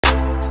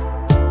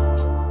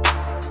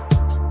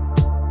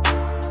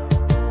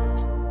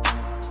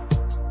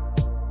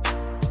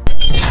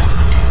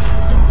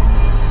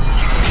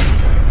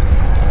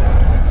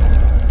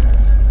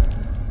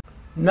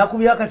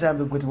nakubya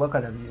akatambi gwe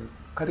tewakalabye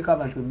kaliko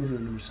abantu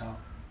emiliyoni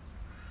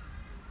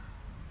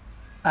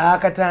 7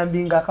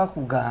 akatambi nga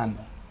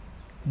kakugamba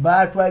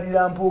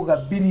batwalira Mpuga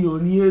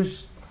biliyoni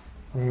yes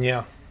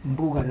nya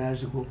Mpuga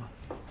nazigoba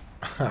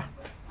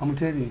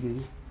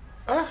amuterere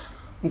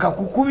nga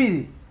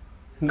kukubire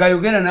nga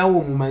yogera nawe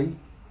omumanyi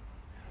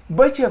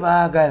bwe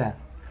baagala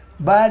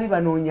bali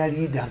banoonya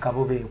liida nga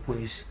bo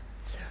beekwese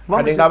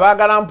kati nga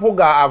baagala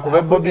Mpuga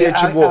akube Bobi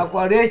ekigo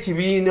akwale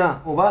ekibiina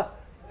oba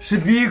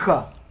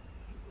sipiika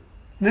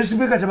ne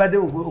sipiika tebadde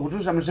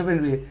okutuusa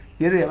Museveni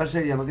yero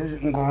yabaseera amagezi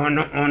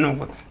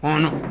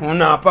ono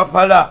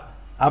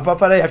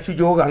apapala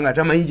yatujoga nga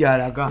tamanyi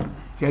gy'alaga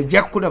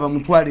tyajja kulaba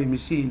mutwala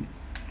emisinde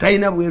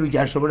talina bweru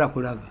gy'asobola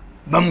kulaga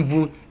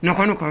bamuvu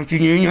nakono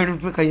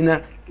kakinyonyolutwe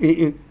kayina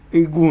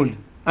egundi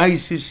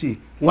ICC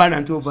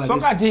warrant over so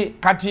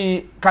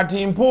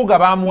kati Mpuga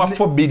bamuwa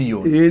 4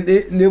 billion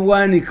ne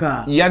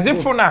bwanika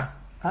yazifuna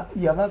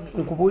yaba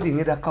nkubuli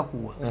ngeda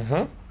kakuwa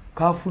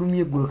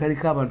kafulumye gwe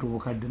kaliko abantu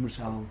bukadde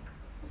 7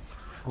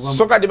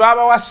 so kati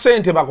baba wa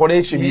sente bakole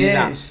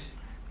ekibiina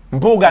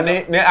Mpuga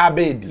ne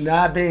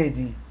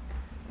Abedi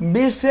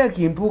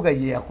mbiseki Mpuga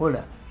je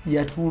yakola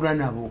yatuula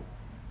nabo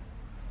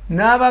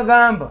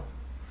n'abagamba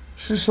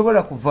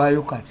sisobola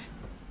kuvaayo kati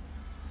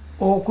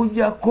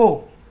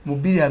okujjako mu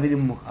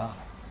 2026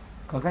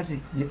 kakati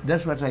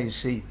that's what I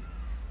say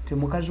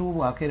temukazi wo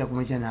bwakeera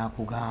kumakya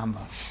n'akugamba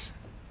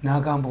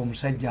n'agamba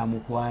omusajja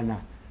amukwana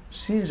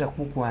sinza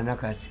kukwana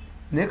kati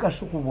naye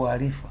Kasuku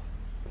bw'alifa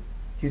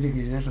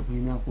kitegeerera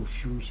takulina ku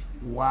future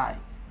why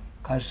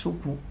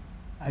Kasuku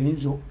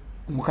ayinza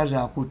omukazi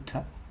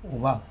akutta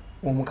oba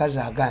omukazi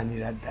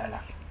agaanira ddala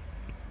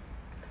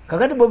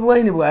kakati Bobi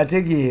Wine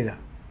bw'ategeera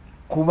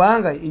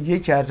kubanga ye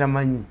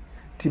kyatamanyi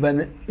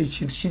tibana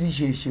ekintu kiri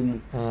kyekimu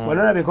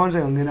walala bekonza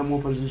yongenda mu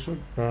opposition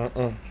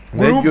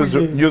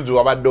yuzu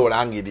wabadde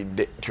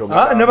olangiridde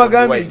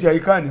nabagambe nti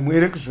ayikani mu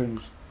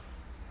elections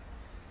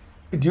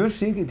do you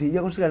think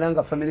tijja kusigala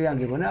nga family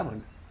yange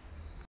bonaabona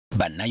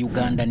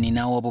Bannayuganda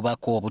ninawo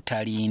obubaka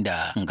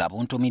obutalinda nga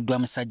buntumiddwa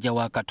musajja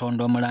wa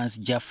Katonda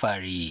Omulanzi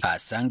Jafari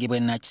asangibwa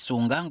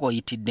Nakisunga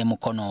ng'oyitidde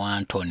mukono wa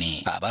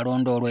Antony.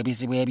 Abalondoolwa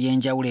ebizibu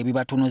ebyenjawulo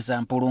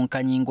ebibatunuza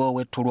mpulunkanyi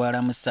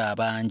ng'owetulwala musa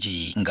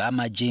abangi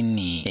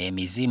ng'amajini,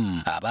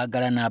 emizimu,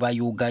 abaagala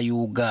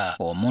n'abayuugayuuga,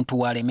 omuntu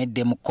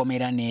walemedde mu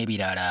kkomera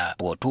n'ebirala.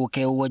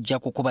 Bw'otuuka ewuwo ojja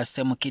kukuba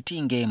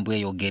ssemukiti ng'embwa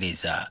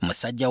eyogereza.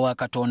 Musajja wa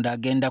Katonda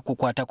agenda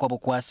kukwatako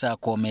bukwasa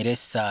akoomera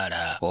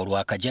essaala olwo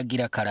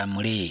akajagira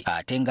kalamule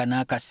ate nga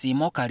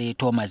n'akasiimo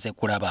kaleeta omaze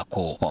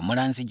kulabako.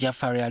 Omulanzi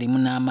Jafari alimu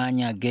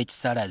n'amaanyi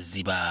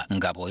ag'ekisalaziba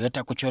nga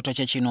bw'oyota ku kyoto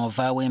kye kino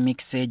ovaawo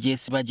emikisa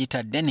egyesiba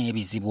gitadde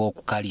n'ebizibu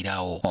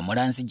okukalirawo.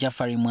 Omulanzi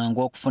Jafari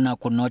mwangu okufuna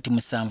ku nooti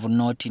 7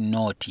 nooti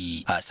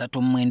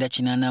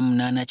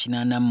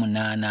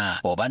 38888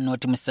 oba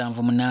nooti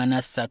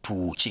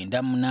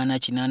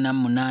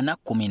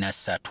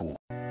 783988813.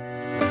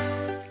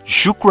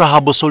 Shukra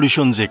Herbal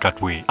Solutions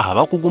ekatwe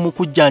abakugu mu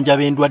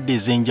kujjanjaba endwadde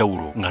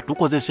ez'enjawulo nga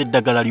tukozesa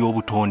eddagala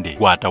ly'obutonde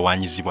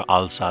gwatawanyizibwa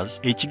ulcers,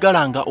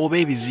 ekigalanga oba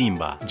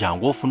ebizimba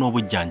jangu ofuna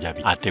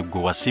obujjanjabi. Ate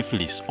gwe wa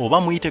syphilis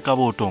oba muyite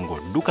kabootongo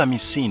dduka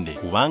misinde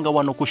kubanga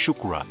wano ku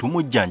Shukra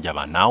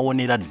tumujjanjaba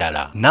n'awonera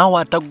ddala.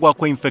 Naawe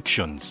ataggwako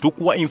infections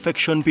tukuwa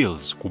infection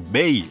pills ku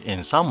bbeeyi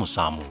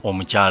ensaamusaamu.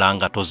 Omukyala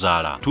nga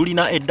tozaala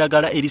tulina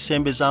eddagala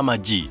erisembeza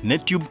amagi ne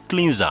tube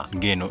cleanser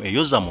ng'eno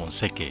eyoza mu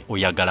nseke.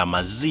 Oyagala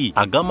mazzi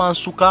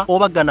agamansuka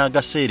oba gana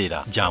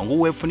agaseerera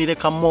jangu weefunire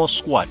ka More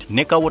Squat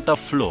ne ka Water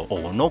Flow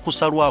owona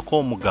okusalwako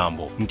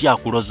omugambo nti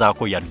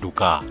akulozaako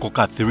yadduka. Ko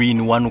ka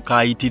 3-in-1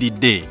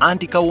 kaayitiridde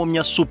anti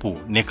kawoomya supu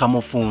ne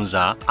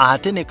kamufunza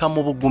ate ne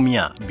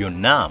kamubugumya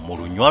byonna mu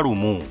lunywa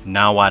lumu.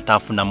 Naawe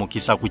ataafuna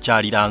mukisa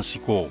kukyalira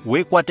nsiko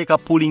weekwate ka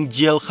pulling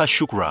gel ka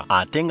Shukra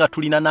ate nga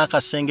tulina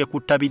n'akasenge ku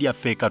ttabi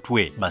lyaffe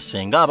ekatwe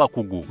basenga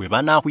abakugu bwe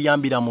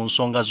banaakuyambira mu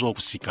nsonga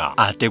z'okusika.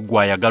 Ate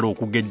gwe ayagala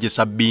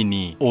okugejjesa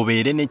bbiini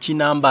obeere ne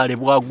kinambaale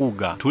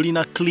bwaguuga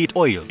tulina clit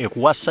oil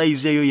ekuwa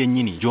size eyo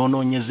yennyini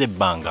gy'onoonyeza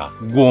ebbanga.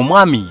 Gwe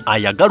omwami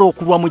ayagala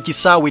okulwa mu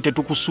kisaawe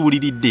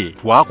tetukusuuliridde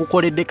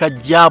twakukoledde ka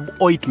jab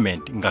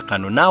ointment nga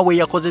kano naawe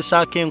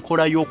yakozesaako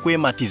enkola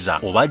y'okwematiza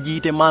oba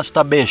giyite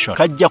masturbation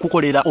kajja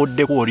kukolera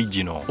oddeku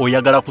original.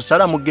 Oyagala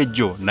kusala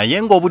mugejjo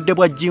naye ng'obudde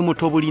bwa jimu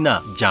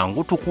tobulina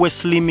jangu tukuwe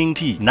slimming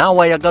tea.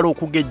 Naawe ayagala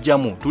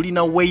okugejjamu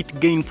tulina weight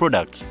gain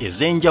products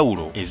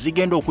ez'enjawulo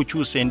ezigenda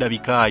okukyusa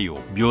endabikaayo.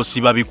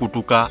 By'osiba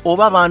bikutuka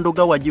oba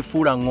bandoga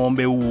wagifuula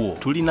ng'ombe wuwo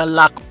tulina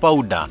lack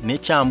powder ne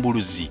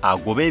kyambuluzi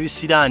agoba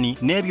ebisiraani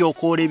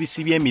n'ebyokoola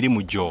ebisibya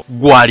emirimu gyo.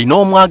 Gw'alina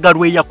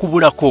omwagalwa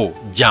eyakubulako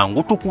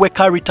jangu tukuwe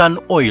Caritan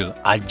oil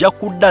ajja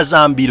kudda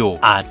zambiro.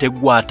 Ate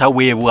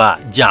gw'ataweebwa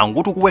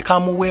jangu tukuwe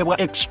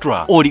kamuweebwa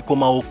extra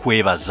olikomawo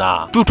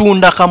kwebaza.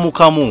 Tutunda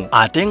kamu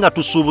ate nga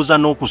tusuubuza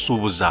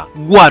n'okusuubuza.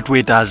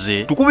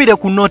 Gw'atwetaaze tukubire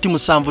ku nooti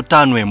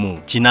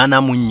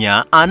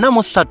 751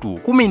 884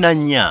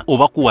 14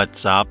 oba ku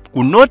WhatsApp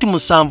ku nooti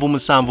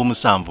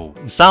 777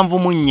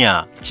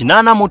 74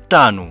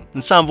 85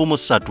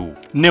 73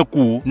 ne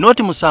ku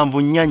noti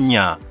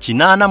 744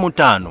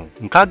 85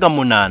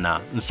 68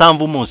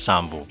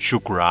 77.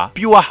 Shukra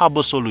Pure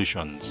Herbal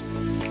Solutions.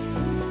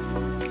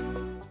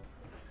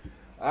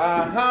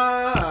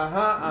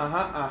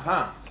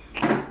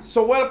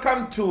 So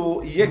welcome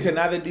to yet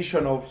another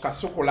edition of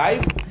Kasuku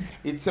Live.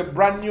 It's a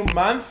brand new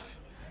month.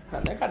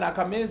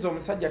 Akomezawo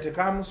omusajja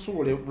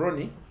tekamusuule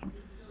Brony.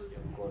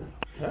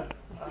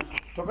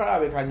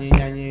 Tokalabe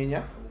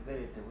kanyeenya.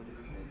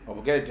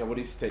 Obugere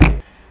tebuli stage.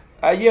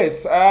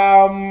 Yes,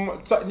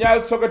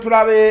 so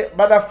tulabe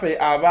badaffe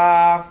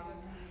aba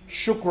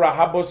Shukra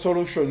Herbal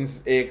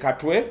Solutions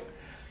katwe.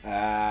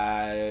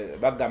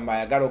 Bagamba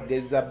ayagala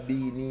okugeza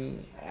bbiini,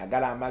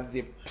 ayagala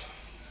amazzi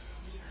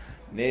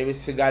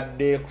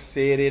n'ebisigadde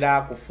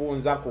kuseerera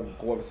kufunza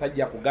ku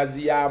basajja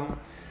kugaziyamu.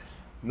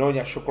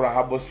 Noonya Shukra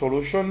Herbal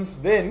Solutions.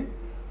 Then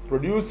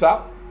producer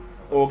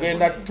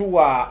ogenda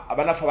tuwa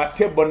abanafa ba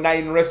Table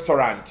 9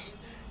 restaurant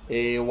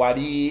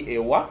wali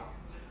ewa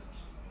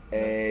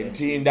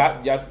Ntinda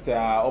just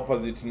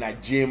opposite na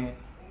Gym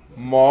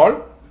Mall.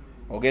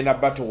 Ogenda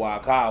batu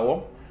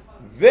wakaawo.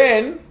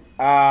 Then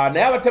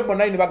naye aba Table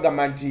 9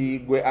 bagamba nti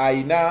gwe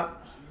ayina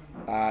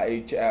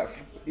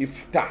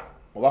ifta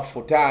oba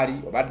futari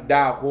oba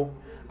ddaako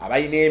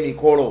abayina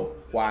emikolo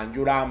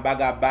wanjula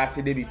mbaga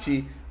birthday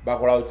biki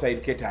bakola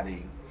outside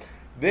catering.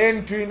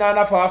 Then tulina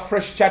nafa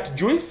fresh chat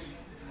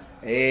juice.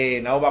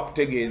 Nabo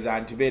bakutegeeza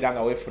nti beera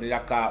nga weefunira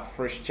ka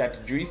fresh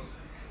chat juice.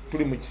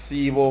 Tuli mu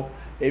kisiibo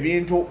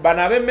ebintu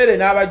bana ab'emmere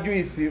n'aba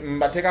juice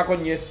mbateekako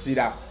nnyo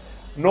essira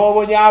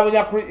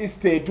n'obonyaabonya ku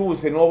Easter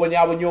etuuse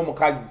n'obonyaabonya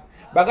omukazi.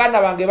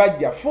 Baganda bange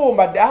bajja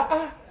fumba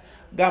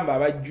gamba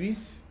aba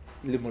juice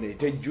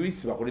limuleete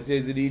juice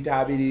bakuleetere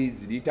ziliita 2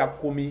 ziliita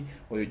 10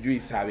 oyo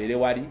juice abeere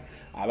wali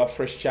aba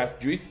fresh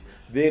chat juice.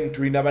 Then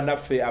tulina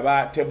banaffe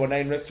aba Table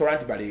 9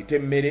 restaurant baleete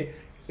emmere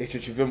ekyo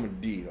kive mu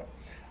ddiiro.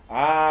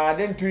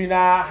 Then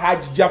tulina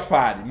Haji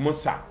Jafari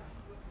Musa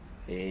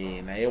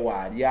naye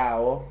waali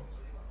awo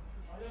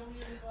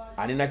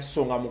alina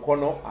kisonga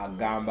mukono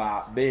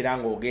agamba beera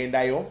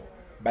ng'ogendayo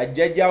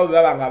bajjajjawo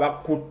baba nga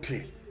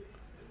bakutte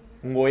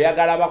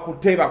ng'oyagala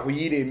bakutte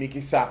bakuyiira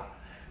emikisa.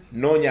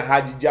 Noonya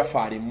Haji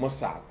Jafari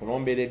Musa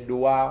kulombera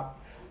edduwa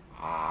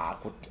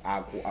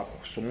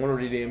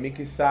akusumululira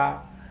emikisa.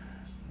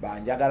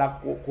 Banjagala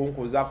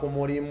kunkuza ku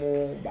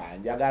mulimu,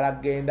 banjagala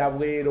genda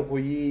bweru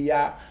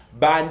kuyiiya,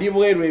 bandi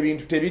bweru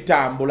ebintu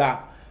tebitambula.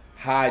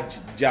 Haji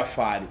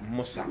Jafari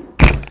Musa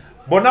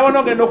bonna bano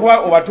ogenda okuba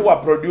obatuwa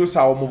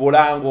producer mu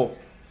Bulango.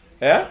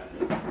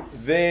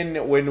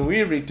 Then when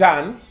we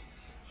return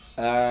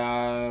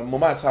mu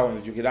maaso awo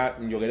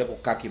njogere ku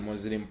Kaki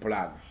Muslim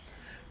plug.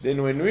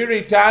 Then when we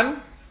return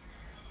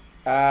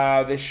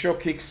the show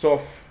kicks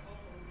off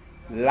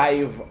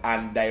live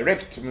and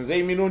direct.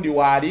 Tamale Mirundi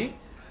waali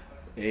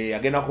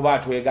agenda kuba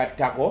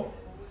atwegattako.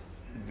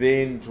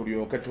 Then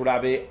tulyoke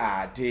tulabe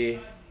ate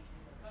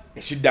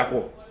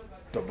ekiddako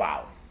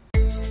tobaawo.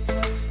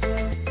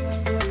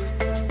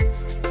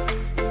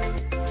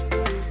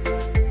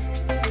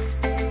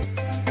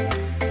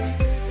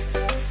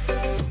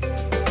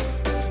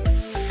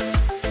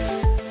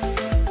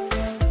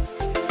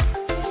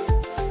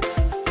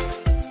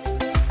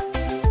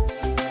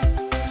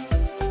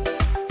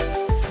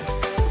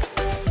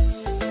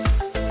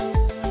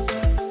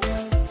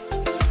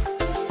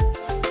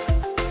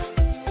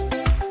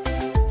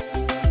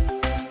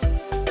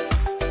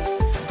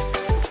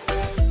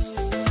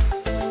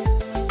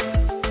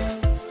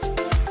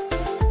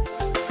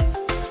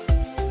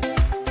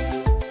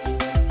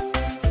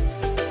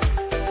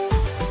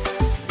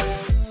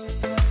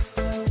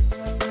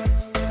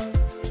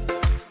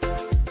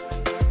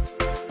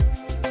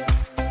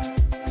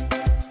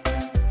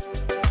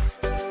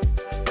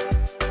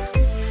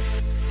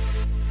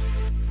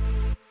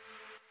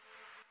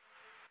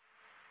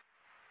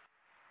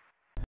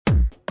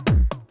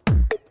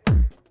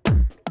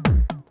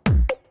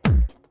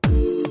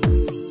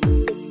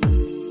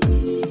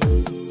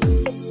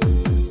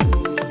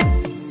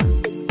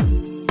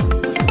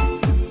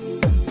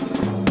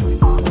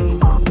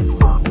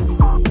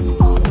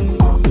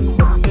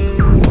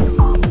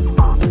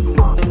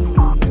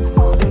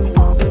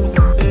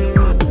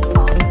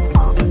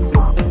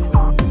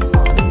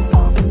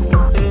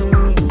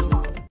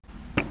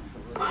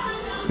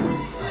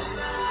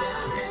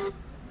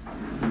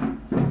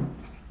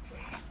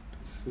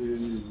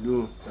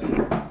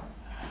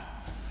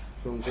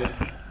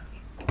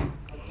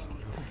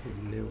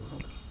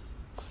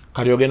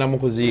 Kali ogenda mu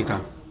kuziika?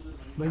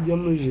 Bajja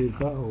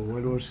muziika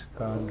waliwo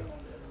sikando.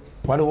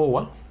 Waliwo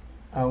wa?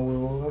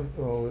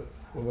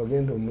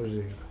 Bagenda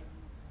muziika.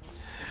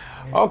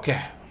 Okay.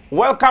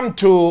 Welcome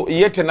to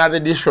yet another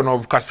edition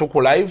of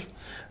Kasuku Live.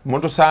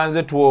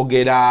 Mutusanze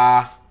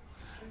tuogera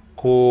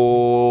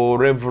ku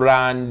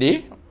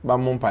Reverend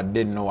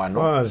bamumpadde nno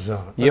wano.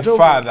 Ye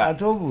father.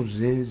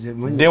 Atobuze.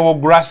 Deo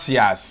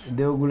Gracias.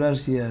 Deo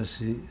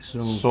Gracias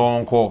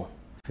Sonko.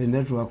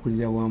 Fenda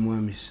twakulira wa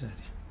Mwami Sali.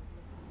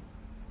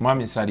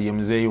 Mwami Sali ye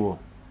muzeeyi wo.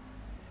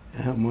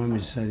 Mwami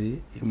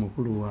Sali ye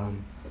mukulu wa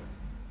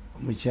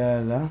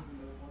mukyala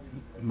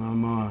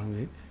mama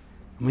wange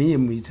mwenye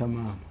muyita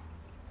mama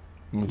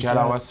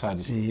mukyala wa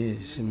Sali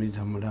yes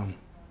muyita mulamu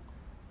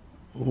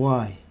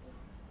why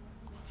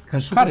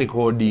ka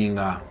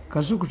recordinga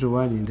kasuku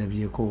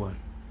tewalindabyeko wano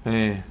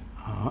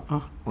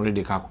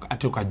already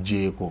ate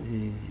kajjeeko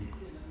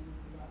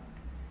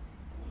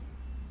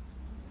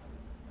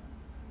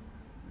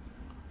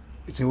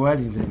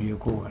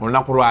tewalindabyeko wano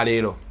olunaku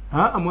lwaleero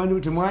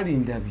mwani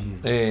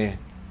temwalindabye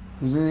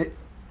nze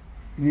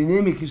nina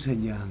emikisa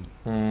gyange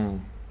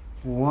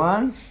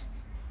one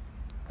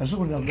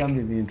kasuku nagamba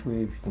ebintu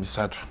ebyo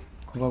bisatu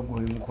kuba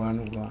gwoli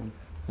mukwano gwange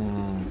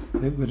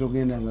naye gwe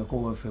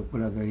togendangako waffe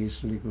okulaga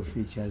historical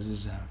features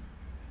zaawe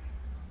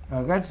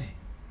kakati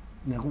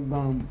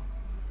nakugamba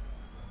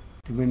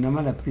ti bwe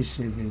namala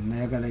P7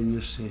 nayagala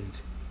nnyo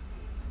sente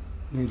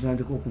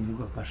nentandika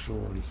okuvuga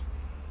kasooli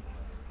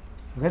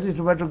kakati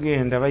tuba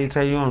tugenda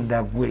bayitayo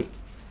Ndagwe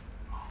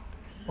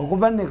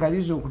okuva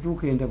nekaliza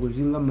okutuuka Endagwe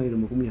zinga mayiro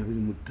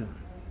 25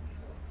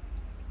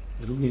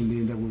 tugenda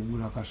Endagwe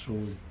gula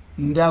kasooli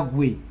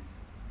Ndagwe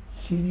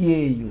kiri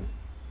eyo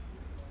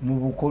mu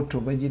Bukoto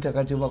bagiyita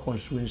kati ba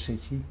constituency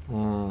ki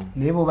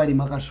naye bo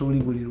balima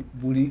kasooli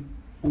buli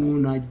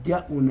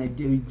unajja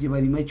gye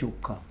balima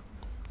kyokka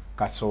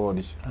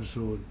kasooli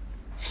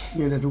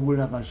ngenda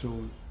tugula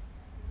kasooli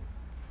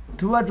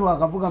tuba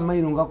twakavuga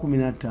mayiro nga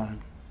 15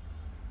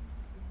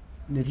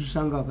 ne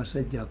tusanga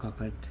akasajja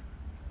akakadde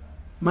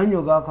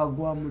manyo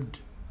gakagwamu dda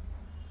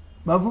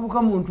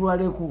bavubuka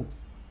muntwaleko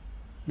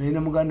naye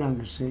namuganda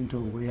wange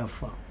Ssentongo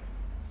yafa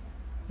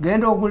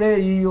genda ogula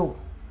eyiyo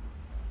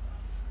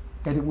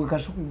kati gwe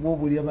kasuku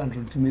gwobuli abantu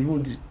nti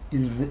Mirundi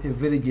is a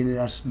very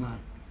generous man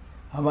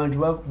abantu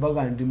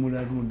bagandi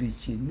mulalundi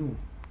kinu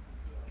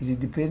it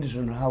depends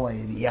on how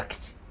I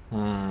react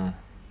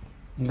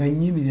nga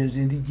nyimirira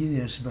nze ndi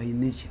generous by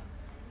nature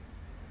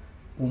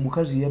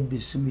omukazi yabba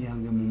essimu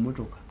yange mu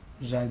motoka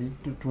zali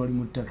twali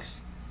mu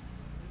taxi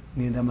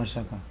ngenda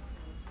Masaka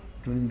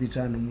tuli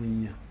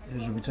 5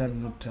 ezo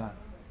 5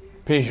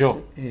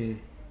 Peugeot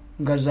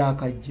nga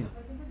zakajja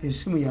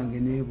essimu yange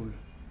nebula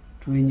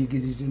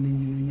twenyigiriza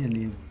n'enyirunya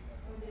nebula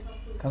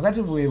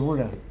kakati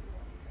bwebula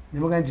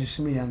nebaga nti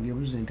essimu yange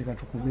ebuze nti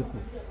katukubeko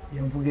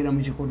yanvugira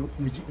mu kikodo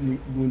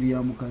gundi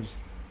ya mukazi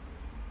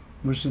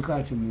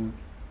musikati mu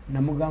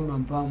namugamba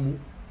mpamu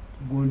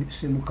gundi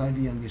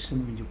simukadi yange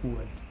essimu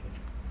njikuwadde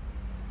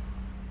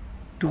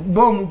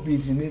tukuba omubbi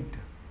nti nedda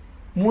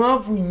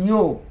mwavu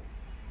nnyo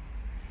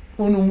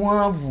ono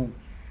mwavu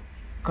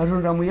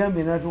Katonda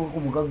muyambe n'atuuka ku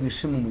mugaga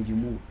essimu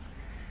mugimuwa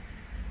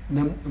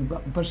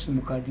mpa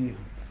simukadi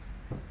yange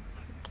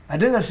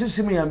ate nga si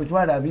ssimu ya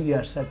mitwalo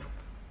 23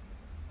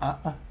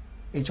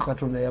 ekyo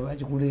Katonda yaba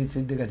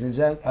akikuleetedde kati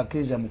nze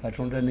akeeza mu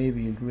Katonda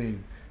n'ebintu ebyo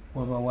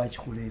waba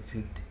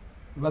wakikuleetedde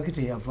lwaki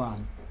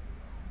teyavaamu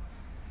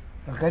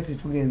kakati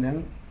tugenda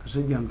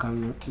kasajja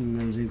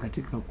nze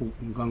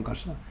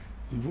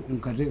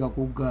nkateeka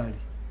ku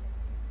ggaali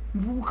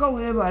nvubuka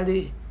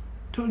weebale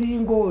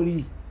tolinga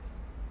oli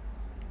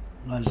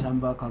nga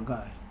nsamba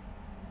akagaali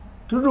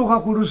tutuuka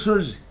ku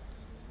lusozi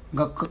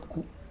nga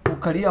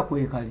kukaliya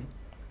kwekali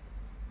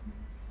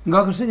nga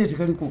akasajja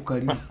tekali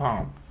kukaliya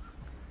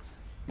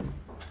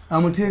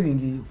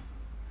amuteringiyo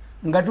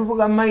nga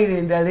tuvuga mayiro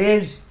endala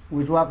ezi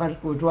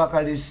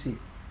wetwakalese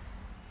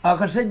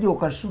akasajja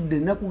okasudde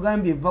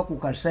nakugambye eva ku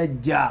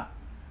kasajja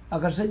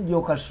akasajja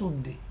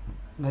okasudde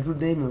nga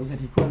tuddayo mabega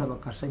tetwalaba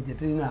kasajja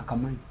terina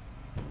akamanyi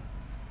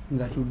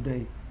nga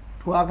tuddayo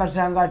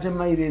twakasanga ate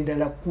mayiro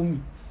endala 10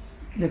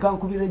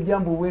 nekankubira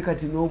ejambo bwe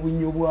kati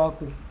n'obunnyo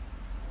bwako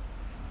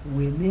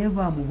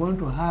whenever I'm going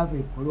to have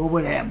a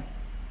problem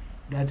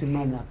that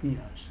man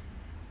appears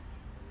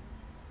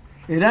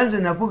era nze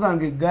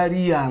navuganga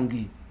eggaali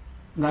yange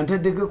nga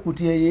ntaddeko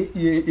kutya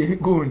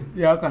yegondi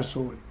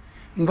yakasooli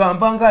nga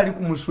mbanga ali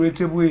ku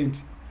muswete bwe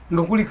nti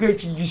nga kuliko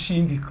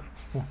ekigisindika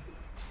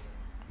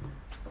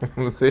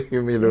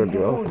Mzee Mirundi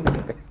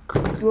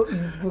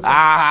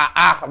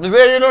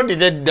Mzee Mirundi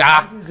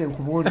nedda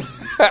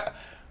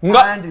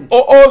nga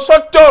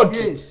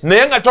osottoti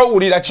naye nga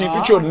towulira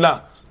kintu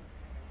kyonna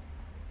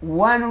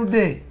one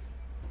day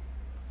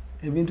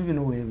ebintu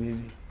bino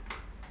weebiri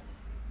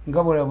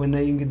nga bwala bwe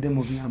nayingidde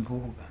mu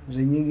byampuuga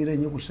nze nyingira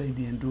nnyo ku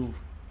saidi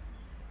entuufu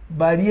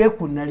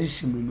balyeku nali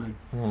simumanyi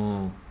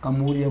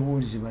kamuwulya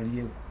buulizi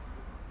balyeku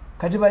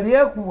kati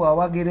balyeku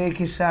awagira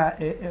ekisa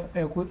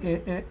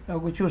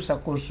okukyusa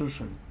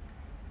constitution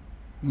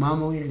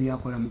maama we yali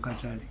akola mu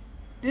katale.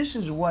 This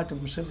is what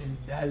Museveni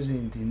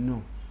doesn't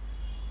know.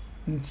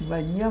 Nti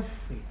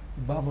banyaffe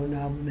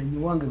babonaabona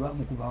nnyo wange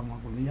bamukuba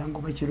amagulu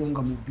yangoba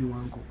kironga mubbi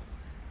wanko.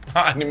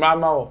 Ni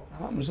maama wo?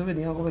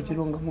 Museveni yangoba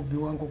kironga mubbi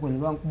wanko ne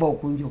bankuba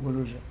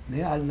okunjogoloza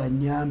naye Allah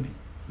nnyambi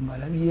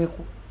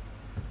mbalabyeko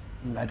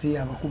ngate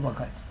abakuba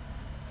kati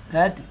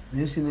ati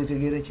naye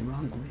sinetegeera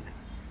kibankubira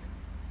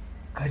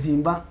kati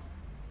mba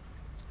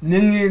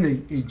nengenda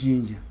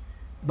ejinja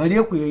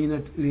balyeku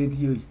yayina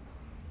rediyo ye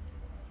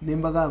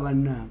nembaga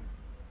abannaabwe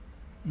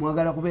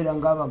mwagala kubeera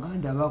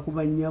ng'abaganda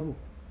abakuba nnyabo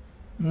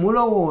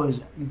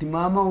mulowooza nti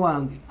maama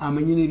wange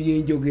amanyi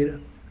n'ebyenjogera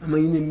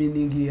amanyi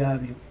n'eminingi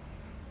yabyo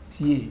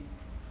tie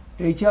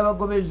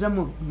ekyabagobeza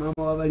mama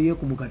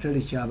wabalyeku mu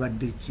katale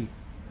kyabadde ki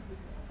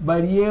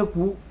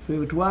balyeku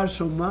ffe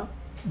twasoma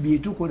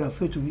byetukola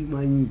ffe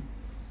tubimanyi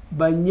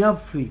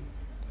banyaffe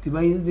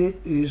tibayinde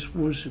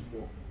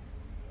responsible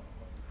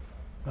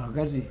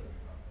kakati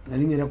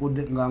nali ngenda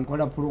nga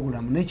nkola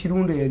program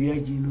nekirunda yali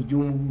agino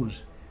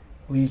gy'omubuuza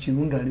oyo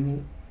kirunda ali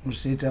mu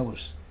State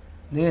House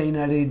naye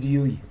yalina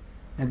rediyo ye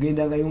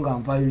nagendangayo nga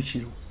nvaayo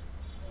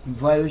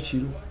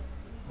kiro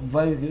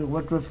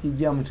kuba traffic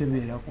jam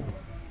tebeerako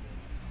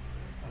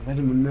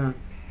kakati munna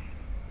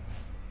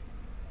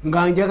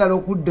nga njagala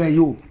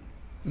okuddayo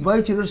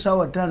nvaayo kiro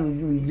saawa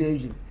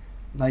 5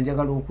 nga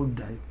njagala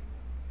okuddayo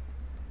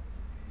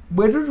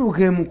bwe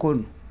tutuuka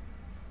emukono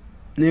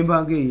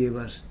nembanga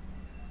eyeebase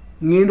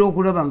ngenda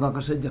okulaba nga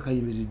akasajja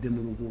kayimiridde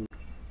mu luguudo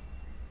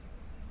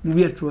mu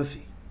bya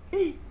traffic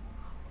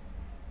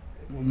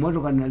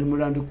mumotoka nali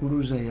mulandi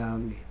kuluza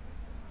yange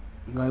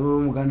nga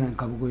omuganda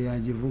nkabugo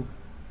yagivuga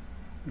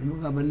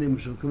nemugamba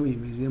nemusooke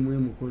muyimiriremu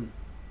emukono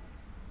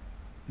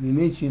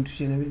nina ekintu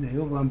kyenabi naye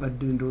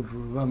obambadde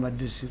ndootulo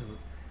bambadde siro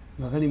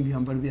nga kali mu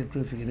byambalo bya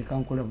traffic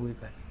nekankola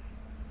bwekati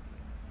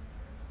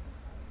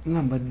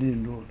nga mbadde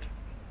ndoota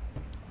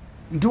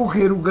ntuuka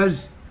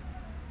erugazi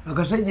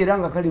akasajja era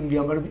nga kali mu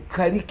byambalo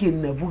kali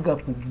kenavuga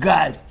ku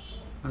gaali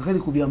nga kali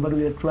ku byambalo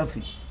bya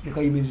traffic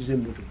nekayimiriza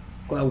emmotoka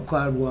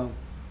kwawukalwawo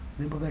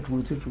nembaga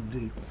tuweze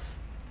tuddeyo.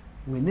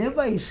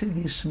 Whenever I see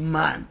this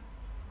man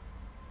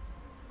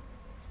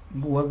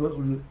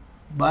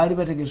baali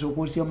bategese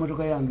okwosya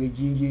motoka yange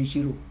ejinja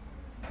ekiro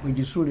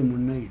bwegisuule mu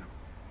Nairo.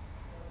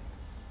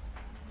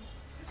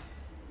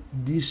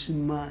 This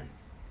man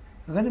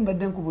kakati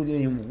mbadde nkubulya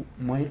eyo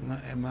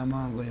maama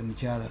wange oyo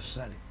mukyala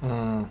Sale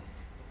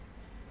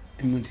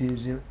nti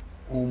nze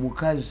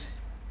omukazi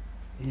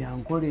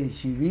yankola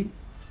ekibi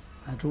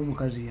ate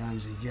omukazi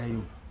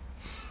yanzijayo.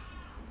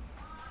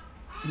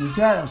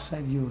 Mukyala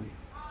Sale oyo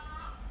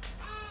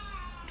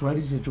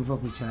twali zetuva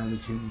ku kyalo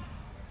kimu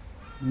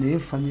naye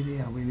famire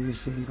yaabwe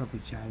nesenga ku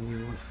kyalo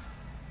ewaffe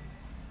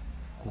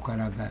ku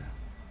Kalagala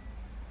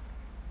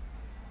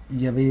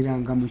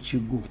yabeeranga mu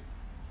kigo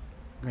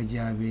nga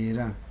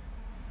gyabeera.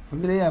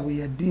 Famire yaabwe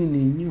ya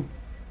ddiini nnyo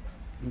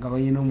nga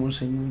balina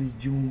omunsanyuli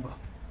Jumba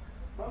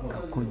nga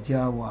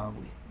kojja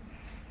waabwe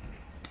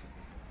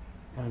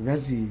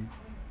agati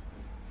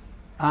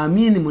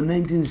Amin mu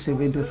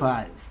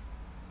 1975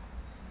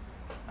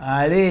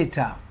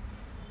 aleeta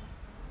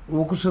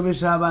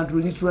okusomesa abantu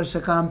literacy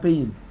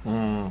campaign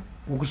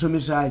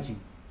okusomesa ki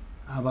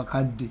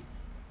abakadde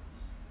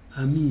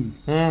Amin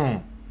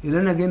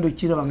era nagenda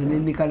okiraba nga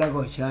nenikalaga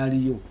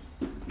wakyaliyo.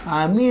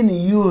 Amin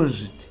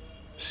used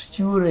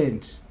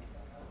students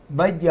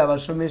bajja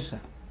abasomesa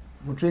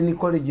mu training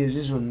colleges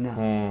zonna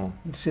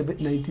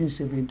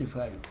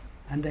 1975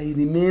 and I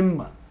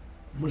remember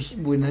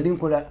when I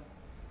nkola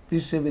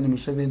P7 mu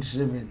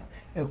 77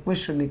 a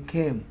question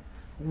came,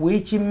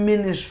 which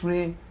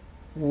ministry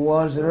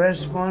was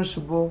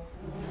responsible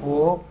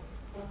for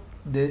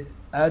the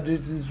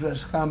adult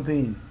literacy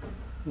campaign?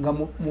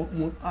 Nga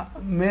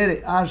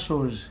Mary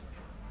Asos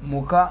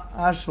muka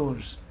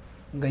Asos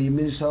nga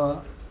yimirisa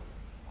wa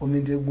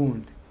community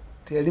gundi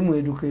teyali mu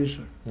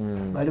education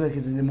bali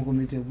bakizinde mu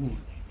community gundi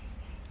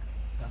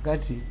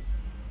kakati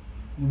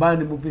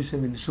mbandi mu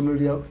P7 somero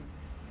lya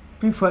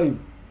P5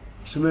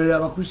 somero lya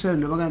Bakristo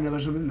nabaganda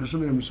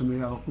nasomera mu somero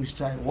lya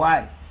Bakristo.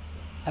 Why?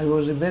 I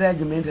was very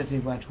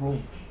argumentative at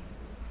home.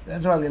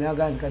 That's why I'm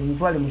going to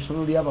mutwale mu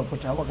somero lya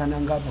Abapoto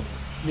awakananga Abapoto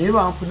naye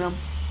banfunamu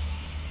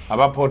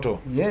Abapoto.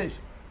 Yes.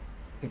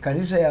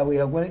 Ekanisa yaabwe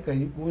yagwaleka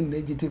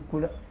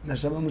negitikkula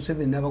nasaba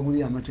Museveni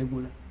n'abagulira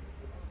amategula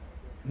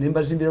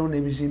nembazimbirawo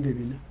n'ebizimbe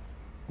bina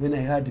when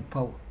I had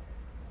power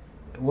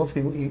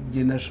waffe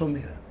gye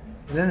nasomera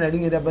era nali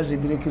ngenda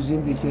bazimbira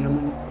ekizimbe ekirala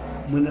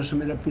mwe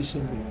nasomera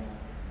P7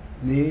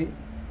 naye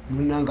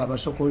munanga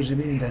abasokozi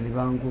b'enda ne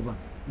bangoba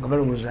nga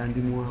balowooza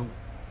ndi mwangu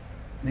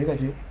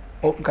naye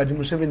kati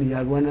Museveni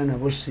yalwana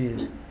nabo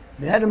sinzi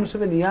naye ate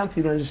Museveni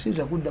yanfiirwa nze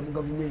sinza kudda mu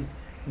gavumenti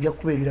nja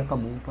kukuba ebiraka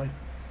mu mpale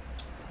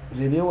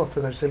nze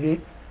ebyewaffe kasabye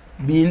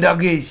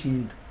bindaga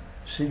ekintu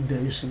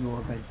siddayo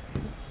sibiwakanya.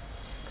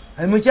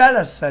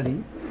 Mukyala Sale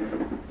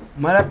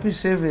mala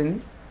P7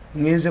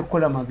 ngenze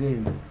kukola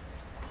magendo.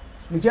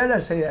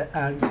 Mukyala Sale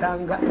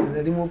antanga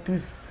nali mu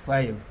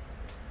P5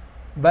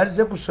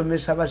 bazze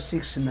kusomesa ba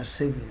 6 na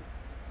 7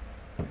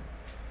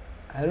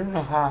 I don't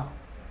know how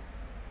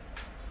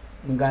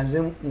nga nze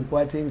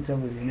nkwata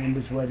ebitabo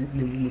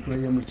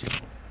nemutwalira mu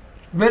kigo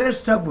very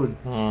stubborn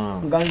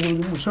nga nze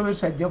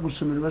musomesa ajja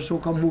kusomera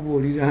basooka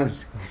mubuulira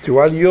nti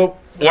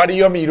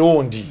waliyo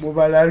mirundi mu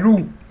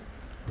balalu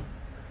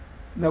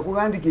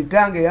nakugandi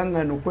kitange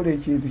yangana okukola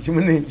ekintu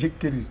kimu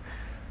nekikkiriza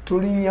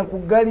tulinya ku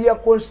ggaali ya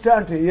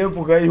Constant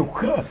eyevuga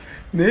yokka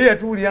naye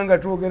yatuwulira nga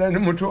twogera ne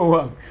muto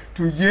wange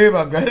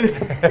tugyebagale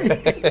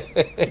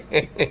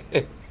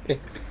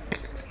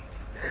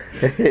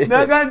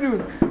nagandi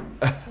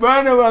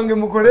baana bange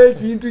mukole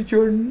ekintu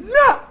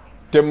kyonna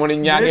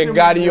temulinyanga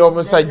eggaali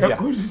y'omusajja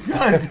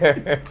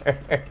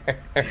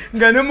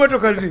nga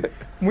n'emmotoka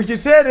mu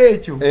kiseera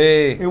ekyo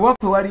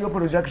ewaffe waliyo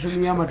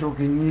production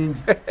y'amatooke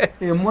nyingi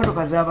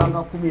emmotoka zabanga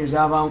 10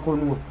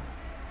 ezabankonwa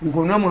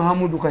nkonwa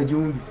Muhammadu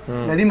Kajumbi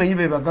nali manyi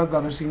be bagagga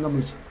abasinga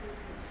muki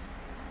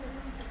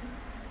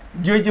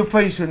George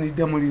Faison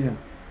Damulira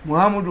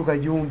Muhammadu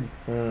Kajumbi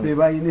be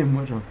bayina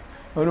emmotoka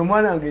ono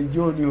mwana wange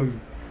John oyo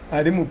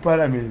ali mu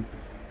parliament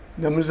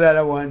na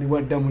muzaala wandi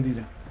wa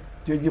Damulira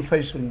George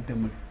Faison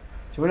Damulira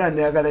kibula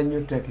nayagala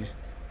nnyo takisi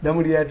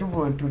Damulira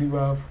yatuvuba ntuli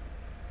baavu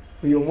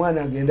oyo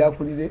omwana agenda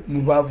akulire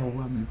mu baavu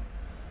bwammwe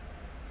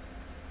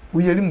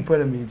uyo yali mu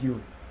parliament oyo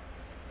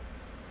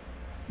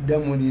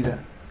Damulira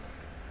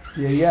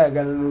yali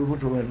ayagala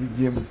n'olubuto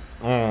baluggyemu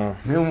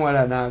naye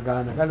omuwala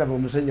n'agaana kalaba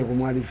omusajja ku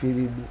mwali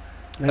fiiriddwa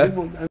nali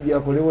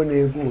byakolewo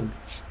n'egundi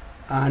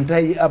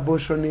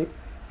anti-abortion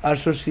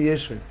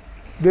association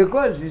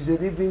because he's a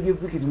living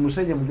victim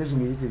musajja mugezi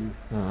muyitirivu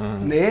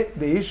naye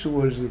the issue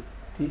was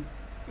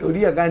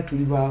oli yagaa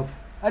tuli baavu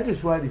ate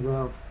twali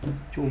baavu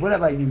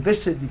kyobalaba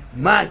invested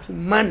much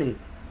money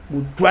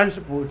mu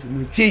transport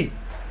muki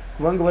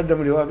kubanga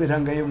Badamuli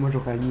wabeerangayo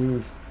emmotoka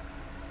nyingi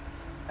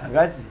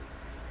agati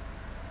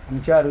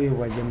omukyalo oyo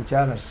bwajja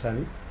mukyala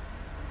Sali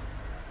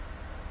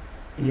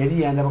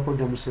yali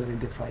yandabakodda mu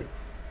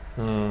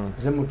 75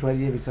 ze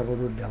mutwalire ebitabo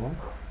luddawo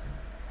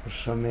ku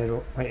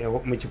ssomero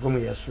mu kikomo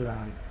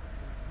yasulanga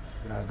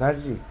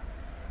agati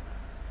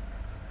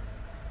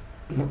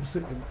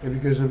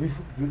ebigezo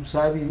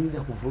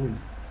saabirinda kuvuma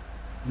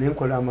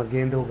nenkola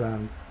amagendo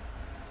gange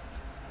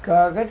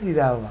kakati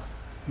raba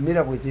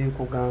mira bwe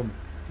kyenkugamba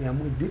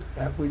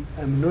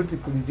I'm not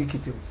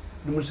predictable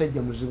ndi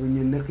musajja muzibu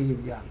nnyo enneko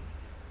y'ebyange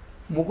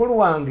mukulu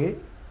wange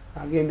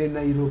agenda e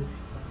Nairobi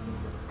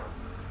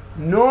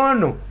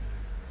nono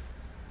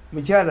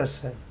mukyala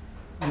Sali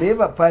naye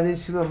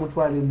bapalensi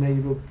bamutwala e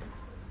Nairobi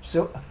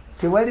so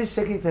tewali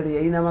secretary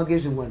yalina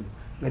amagezi wano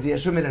nga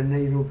teyasomera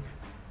Nairobi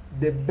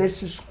the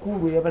best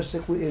school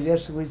eya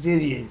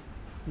secretariat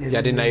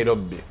yali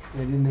Nairobi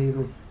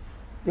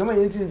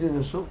yamanyi nti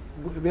nze so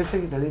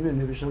besekitale ebyo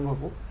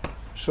nebisomako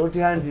short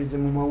hand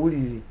mu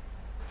mawulire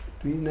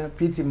tulina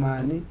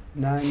Pitman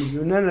nani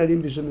byonna nali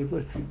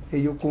mbisomeko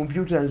eyo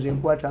computer nze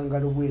nkwata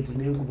ngalo bweti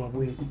nenkuba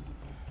bweti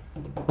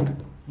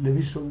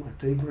nebisoma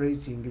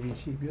typewriting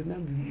biki byonna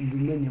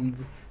bimenya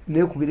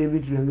nekubira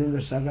ebintu byange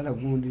nga saagala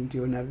gundi nti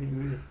ona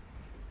bibyo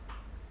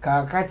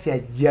kakati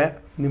ajja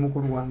ne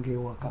mukulu wange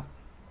ewaka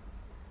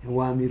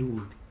ewa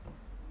Mirundi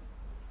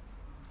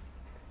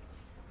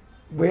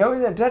bwe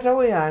yawunya taata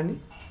we yani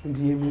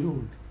nti ye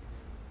Mirundi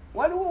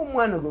waliwo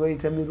omwana gwe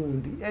bayita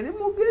Mirundi yali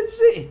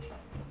mugezi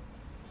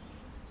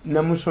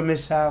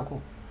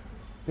namusomesaako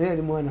naye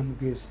yali mwana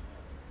mugezi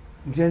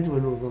nti anti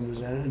waliwo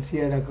bamuzaala nti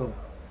yalakawo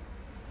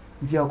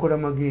nti akola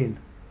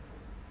magendo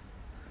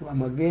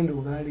amagendo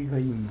gaali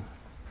gayuma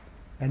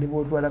nga ne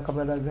bwotwala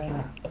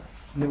kabalagala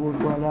ne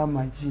bwotwala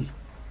amagi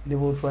ne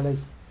bwotwala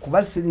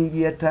kuba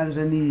siringi ya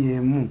Tanzania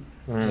emu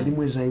yali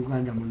mwezi wa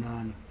Uganda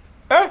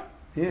 8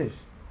 yes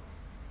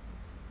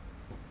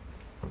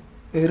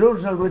era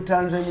olutalo lwe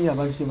Tanzania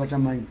abantu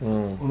kyebatamanyi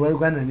olwa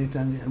Uganda ne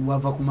Tanzania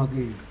lwava ku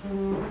magendo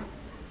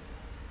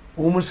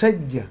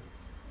omusajja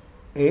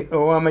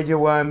ow'amagye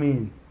wa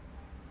Amin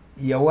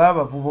yawa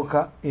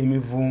abavubuka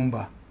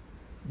emivumba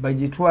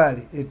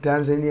bagitwale e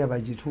Tanzania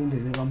bagitunde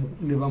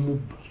ne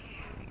bamubba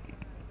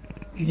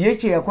ye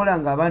kye yakola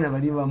nga abaana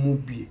bali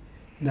bamubbye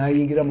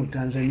n'ayingira mu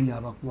Tanzania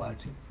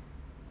abakwate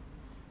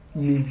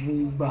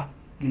mivumba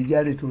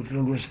gyaleeta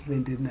olutalo lwa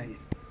 79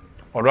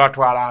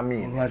 olwatwala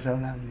Amin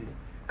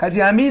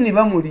kati Amin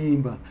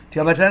bamulimba ti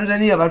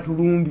abatanzania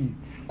batulumbi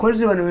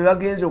kozi bano be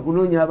bagenze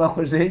okunoonya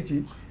abakoze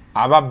eki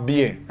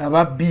ababbye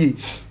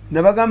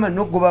nabagamba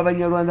nokugoba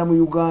Abanyarwanda mu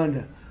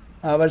Uganda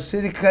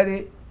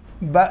abaserikale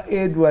ba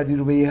Edward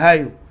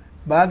Lubehayo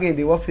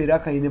bagende waffe era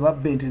kayine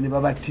babbente ne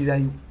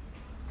babattirayo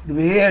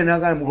Lubehayo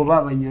nagamba mugoba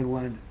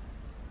Abanyarwanda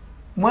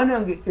mwana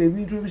wange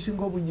ebintu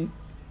ebisinga obungi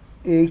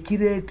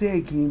ekireeta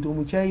ekintu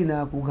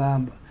omukyayina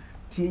akugamba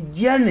ti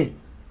journey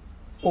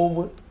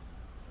of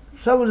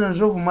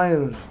thousands of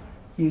miles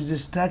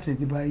is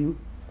started by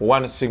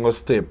one single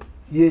step.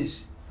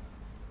 Yes.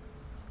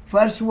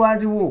 First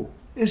World War,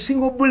 a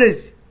single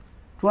bullet.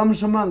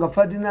 Twamusomanga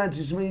Ferdinand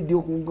simanyi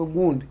okunga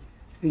gundi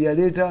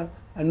yaleeta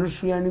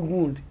Austrian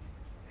gundi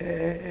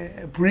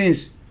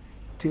Prince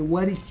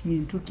tewali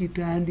kintu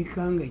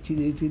kitandika nga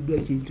kireeteddwa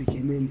kintu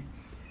kinene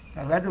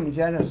kakati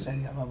omukyala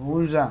Sali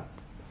ababuuza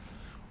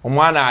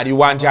omwana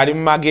aliwa nti ali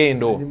mu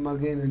magendo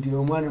nti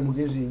omwana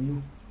mugezi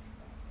nnyo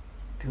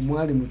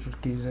temwali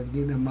mutukkiriza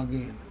genda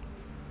magendo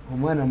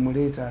omwana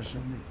muleeta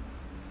asome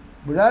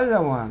bulaala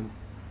wange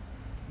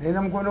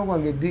naina mukono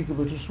gwange Dick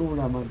bwe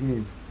tusuubula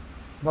amagendo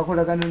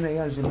bakolagana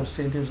naye anziba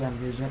ssente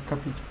zange eza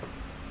kapita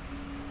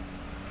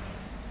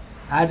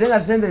ate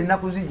nga sente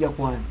ennaku zijja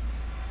kwani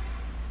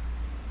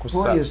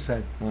oyo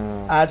Sali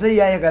ate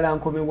yayagala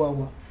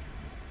nkomewawa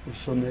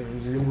kusomero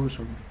nzirimu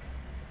nsomero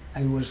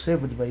I was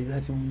saved by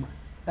that woman.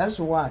 That's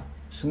why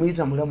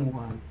simuyita mulamu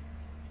wange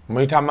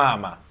muyita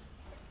maama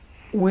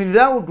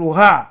without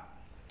her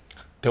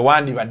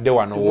tewandibadde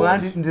wano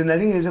nze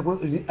nali ngeze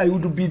I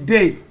would be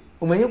dead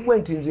omanye kuba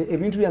nti nze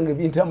ebintu byange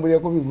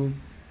bintambulirako bigulu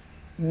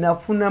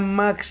nafuna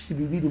max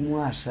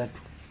 2.3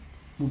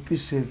 mu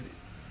P7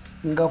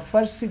 nga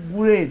first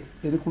grade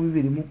eri ku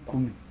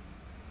 2.10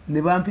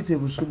 ne bampita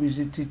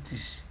Busuubizi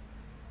TTC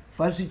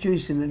first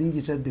choice nali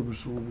ngitadde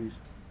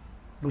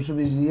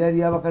Busuubizi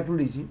yali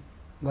abakatuliki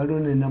nga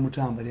lone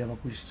namutamba lya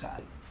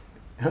bakristaayo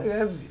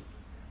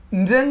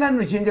nze nga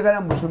nno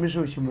kyenjagala mu busomesa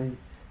okimanyi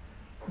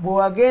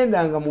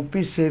bw'wagendanga mu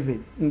P7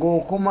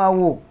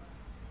 ng'okomawo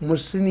mu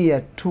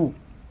senior 2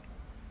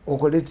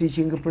 okole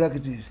teaching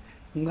practice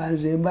nga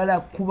nze mbala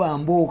kuba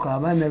mbooka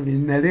abaana be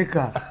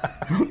naleka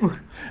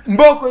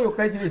mbooko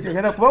yokka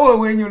kirekegala kuba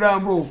wewenyula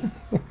mbooko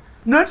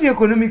not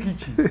economic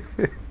ki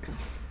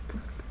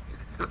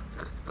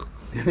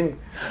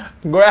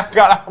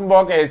ngoyagala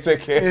mbooka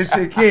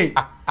eseke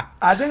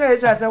ate nga ye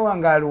taata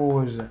wange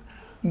alowooza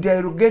nti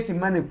I will get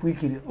money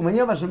quickly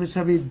omanye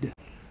abasomesa bedda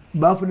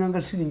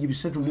bafunanga siringi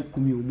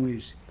 310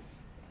 omwezi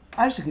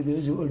ask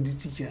the old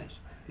teachers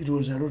it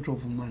was a lot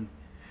of money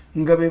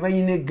nga be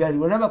bayina eggaali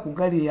walaba ku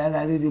gaali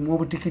eyalaalirimu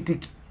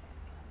obutikitiki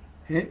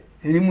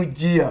eri mu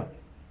jjiya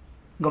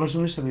nga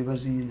basomesa be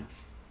baziina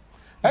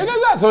ayina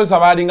zasomesa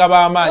baalinga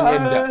b'amaanyi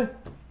edda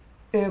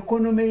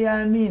economy ya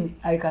Amin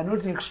I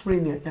cannot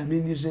explain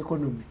Amin's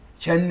economy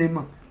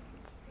kyannema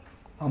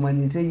I'm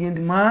an intelligent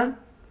man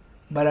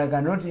but I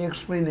cannot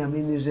explain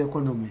Amin's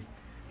economy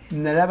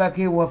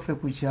nalabako ewaffe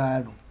ku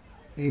kyalo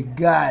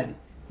eggaali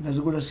nga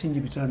zigula siringi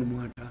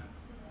 5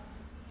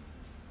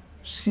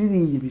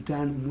 siringi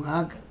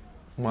 5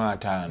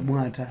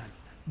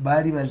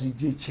 baali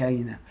bazijja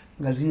China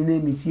nga zirina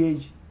emiti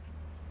egi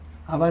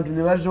abantu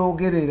ne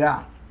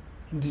bazoogerera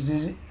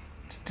nti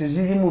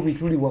teziri mu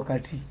bituli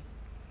wakati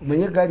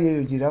omanye eggaali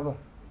eyo giraba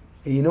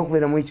eyina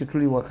okubeeramu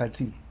ekituli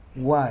wakati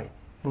why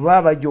bwe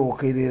baba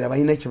bajookerera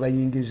balina kye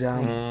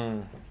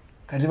bayingizaamu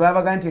kati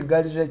babaga nti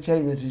eggaali za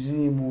China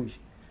tezirimuki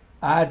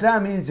ate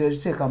Amin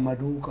yaziteeka mu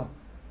maduuka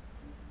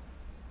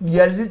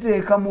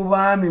yaziteeka mu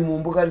baami mu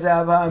mbuga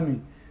z'abaami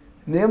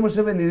naye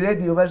Museveni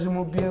radio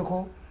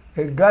bazimubyeko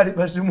eggaali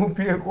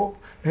bazimubyeko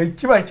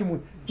ekiba kimu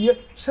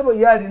sebo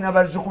yalina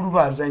bazzukulu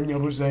bazanya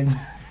buzanya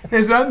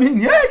ezo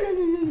Amin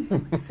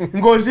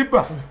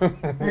ng'oziba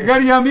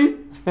eggaali ya Amin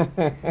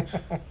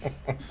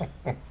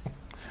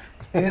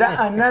era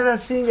another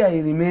thing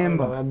I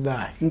remember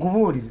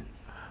nkubuulira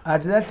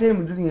at that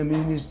time during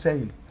Amin's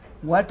time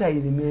what I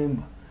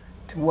remember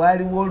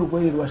tiwaliwo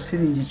olugoye lwa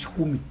siringi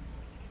 10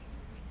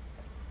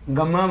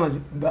 nga mama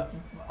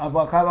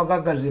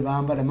abakabagagaze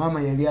bambala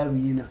mama yali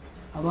aluyina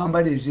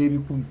abambala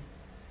ez'ebikumi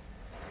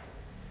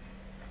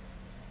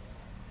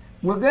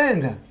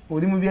wegenda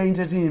oli mu bya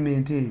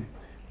entertainment ebyo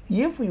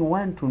if you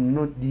want to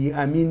know the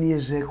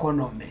Amin's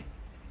economy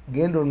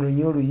genda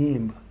ononye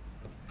oluyimba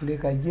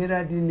leka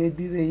Gerard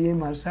nedireye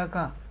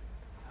Masaka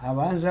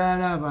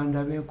abanzaala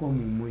abandabeeko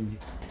mu mmunye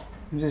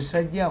nze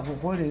sajja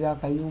akukolera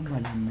akayumba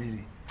na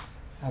mmere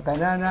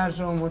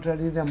akananaasa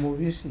omutalira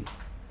mubisi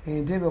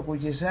entebe ku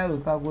kisaawe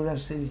kagula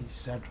siringi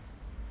 3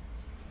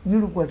 you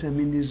look what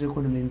Amin's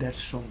economy in that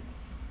song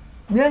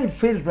I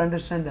fail to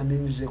understand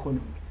Amin's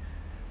economy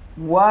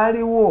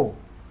waliwo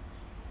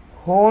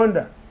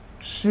Honda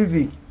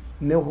Civic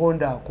ne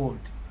Honda Accord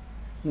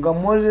nga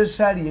Moses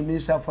Sali ye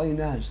Minister of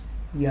Finance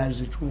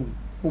yazitunga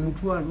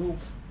omutwalo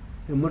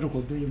emmotoka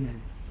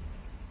obeyinani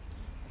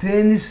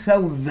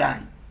 10,000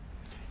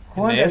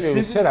 Honda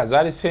Civic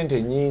zali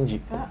sente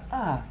nyingi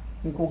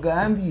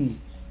nkugambye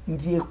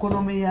nti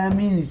economy ya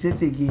Amin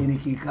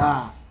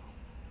tetegeerekeka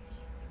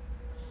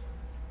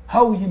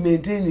how he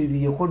maintained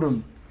the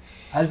economy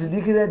has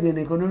declared an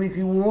economic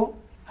war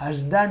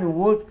has done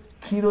what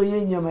kilo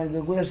y'ennyama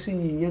egagula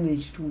siringi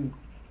 4.5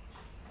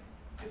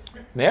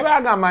 naye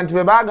bagamba nti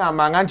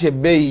bebagambanga nti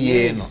ebbeeyi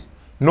yeeno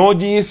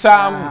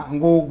n'ogiyisaamu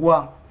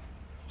ng'ogwa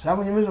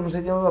saamunyumiza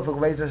omusajja we baffe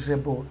kubayita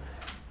sepo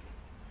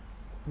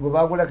gwe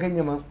bagulako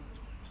ennyama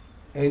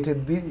ente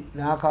 2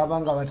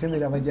 n'akaaba nga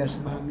batemera abajasi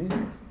ba Amin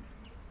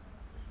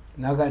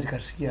naga nti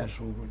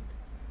kasikyasoobodde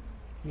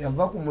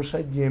yava ku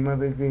musajja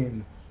emabega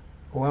eno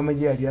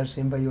ow'amagye yali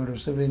asembayo olwo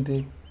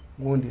 70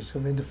 gundi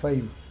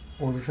 75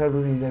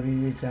 olutalo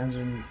lw'endabirira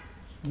Tanzania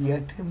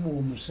yatema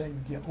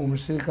omusajja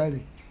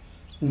omusirikale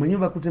omanyi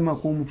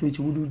bakutemako omutwe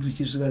ekibuduudu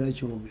kisigala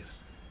kyogera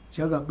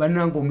kyaga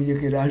bannanga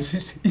omuyekera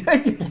nsisi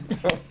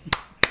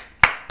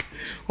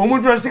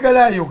omuntu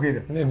asigala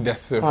ayogera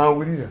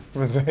awulira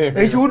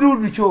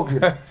ekibuduudu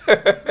kyogera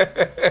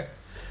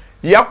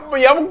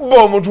yamukuba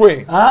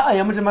omutwe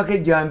yamutemako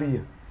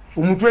ejjambiya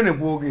omutwe ne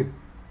gwogera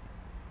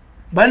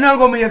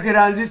bannanga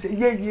omuyekera nsisi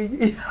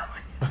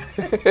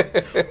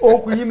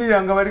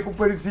okuyimirira nga bali ku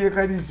polisi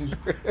y'ekaliisizo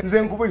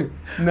nze nkubuli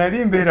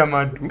nali mbeera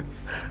maddu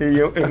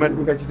eyo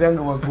emaddu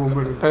kakitanga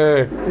wagombolo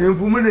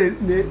envumu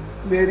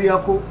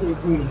neryako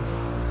egumba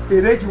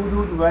era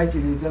ekibuduudu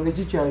bakireeta nga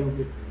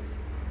kikyayogera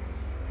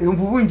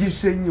envubu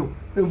njisse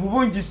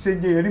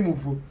nnyo yali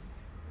muvu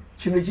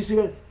kino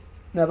kisigala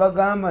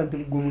nabagamba nti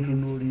gwe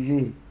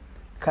mutunuulire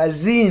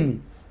kaziini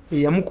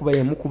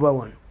eyamukuba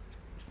wano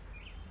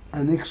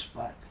an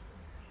expert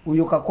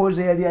uyo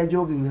kakoze yali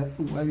ajoginga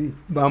wali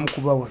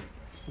bamukuba wano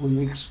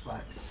uyo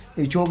expert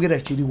ekyogera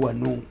kiri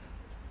wano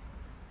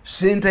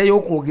senta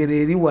y'okwogera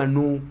eri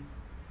wano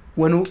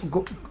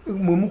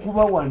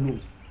mwemukuba wano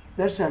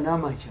that's an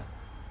amateur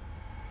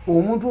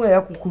omuntu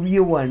ayakukubye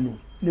wano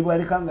ne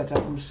bwaleka nga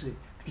takuse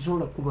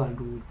tusobola kuba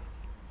nduulu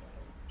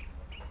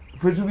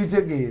ffe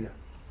tubitegeera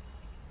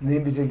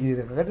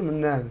nembitegeera kakati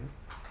munnange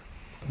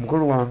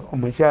mukulu wange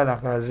omukyala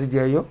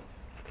akazijjayo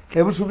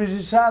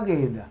ebusuubizi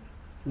saagenda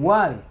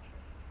why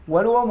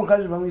waliwo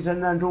omukazi bamuyita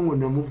Nantongo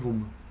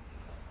namuvuma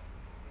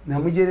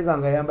namujereka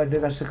nga yambadde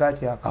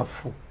kasikaati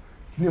akafu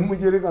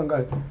nemujereka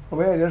nga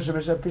oba yali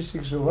asomesa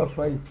P6 oba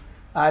 5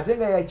 ate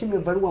nga yakima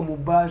ebbaluwa mu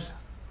bbaasa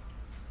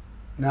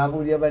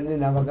n'abuulira banne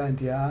n'abaga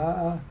nti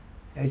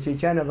ekyo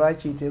ekyana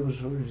baakiyita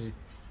ebusuubizi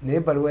naye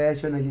ebbaluwa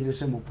yakyo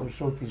nagirese mu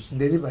post office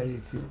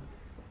deliberately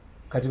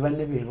kati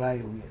banne be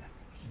baayogera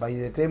by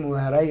the time we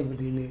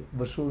arrived in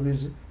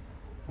busuubizi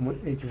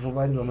ekifo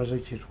baali bamaze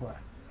okukitwala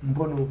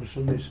mpona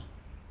okusomesa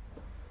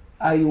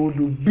I would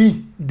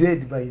be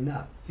dead by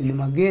now in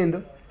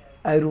Magendo.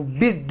 I would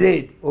be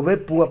dead of a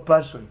poor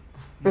person.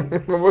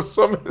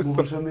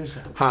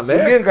 Musomesa.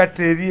 Singenga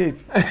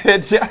terieti.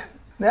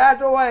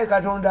 Nato wae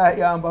katonda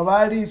yamba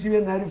bali sibe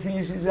nali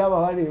finishiza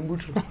abawale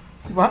embuto.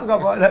 Kubanga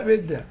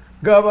balabedda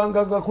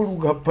gabanga gakulu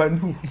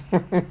gapanu.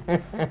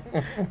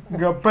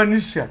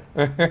 Gapanisha.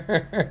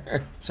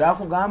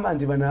 Sakugamba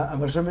nti bana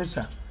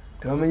abasomesa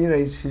tebamenyera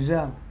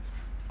isizaabo.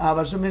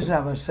 Abasomesa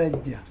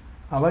abasajja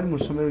abali mu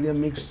ssomero lya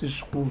mixed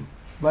school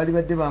bali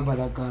badde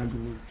bambala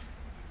ganduulu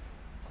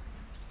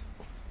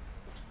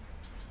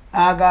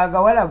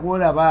agagawala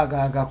gwolaba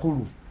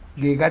agagakulu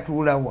ge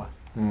gatuulawa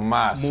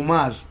mu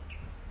maaso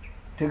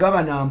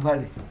tegaba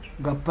nampale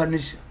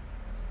gapanisha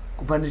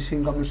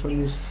kupanisinga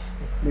musomesa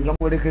ne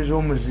gamwolekeza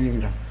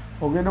omuzinga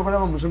ogenda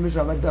okulaba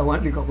musomesa abadde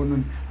awandika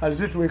kunoni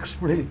azze to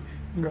explain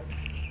nga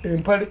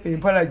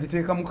empale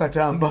agiteeka mu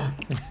katamba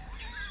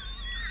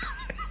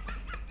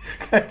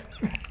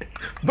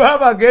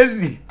baba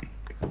gezi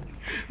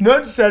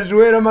not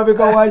sazuera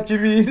mabeka wa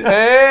kibiina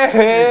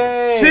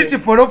siti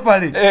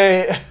properly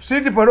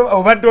siti poro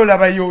obadde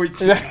olaba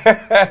yoki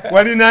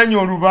walinanya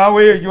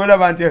olubaawo eyo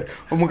gyolaba nti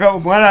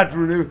omwana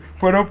atule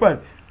properly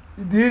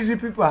these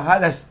people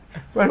halas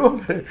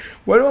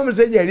waliwo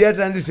omusajja yali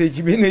atandise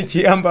ekibiina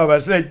ekiyamba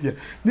abasajja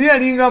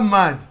niyalinga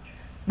mad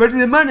but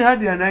the man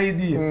had an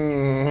idea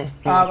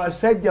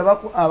abasajja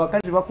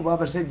abakazi bakuba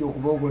abasajja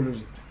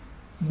okubogoloza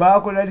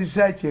bakola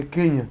research e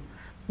Kenya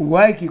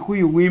why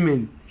Kikuyu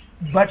women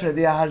butter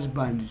their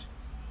husbands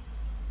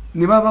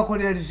ne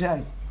babakolera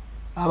research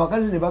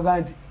abakazi ne baga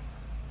nti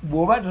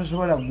bw'oba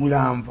tosobola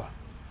gulanva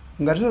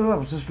nga tosobola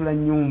kusasula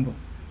nyumba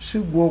si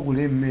gwe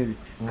ogula emmere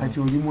kati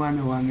oli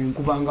mwana wange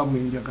nkubanga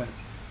bwenjagala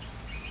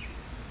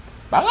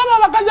bagamba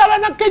abakazi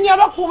abannakenya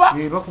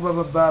bakuba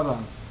bababa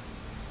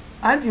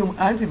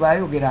anti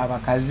bayogera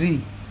abakazi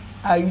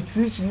I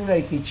treat you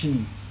like a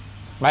child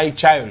my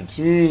child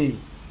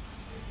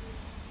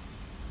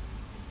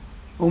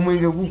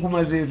omwenge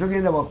gukumaze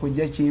togenda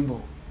bakujja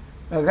kimbo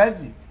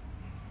kakati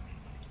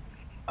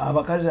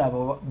abakazi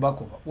abo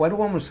bakuba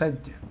waliwo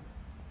omusajja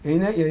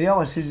yali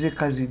awasiriza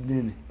ekazi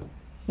ddene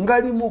nga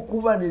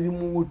limukuba ne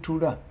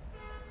limuwutula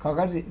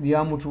kakati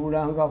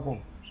lyamutuulangako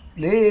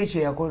naye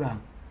ekyo yakolanga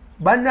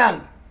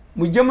bannange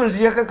mujje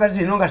munziyeko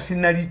ekazi ino nga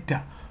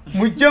sinalitta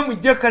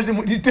mujje kazi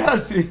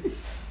mulitaase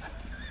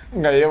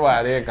nga ye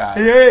bwaleeka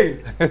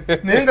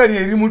naye nga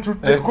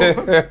lyerimutuddeko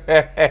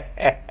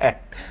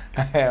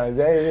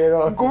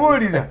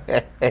kubuulira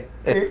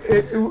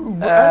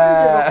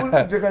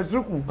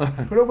tekasuku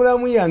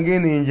pulogulamu yange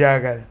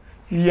nenjagala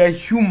ya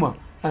huma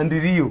and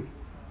rio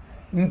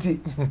nti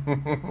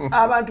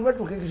abantu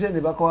batuuka ekisene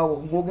ne bakawawo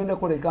gwogenda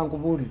koleka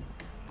nkubuulira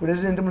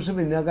pulezidenti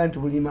Museveni naga nti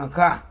buli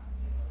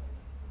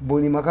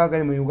maka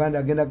gali mu Uganda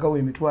agenda gawa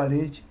emitwalo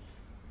eki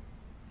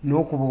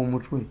n'okuba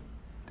omutwe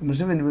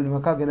Museveni buli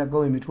maka agenda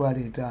gawa emitwalo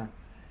 5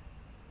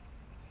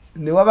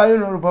 ne wabayo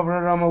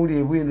n'olupapula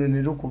lw'amawulire bwino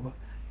ne lukuba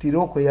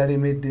tiroko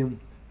yalemeddemu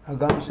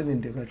agamba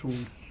Museveni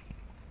tekatunda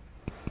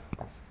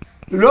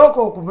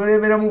loko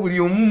okubereberamu buli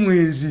omu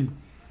mwezi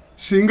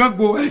singa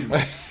gwe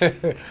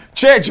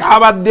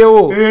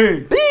kyabaddewo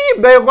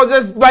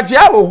bekoze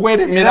batyabo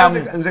okweremeramu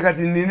nze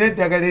kati nina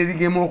eddagala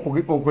erigemu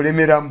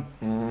okulemeramu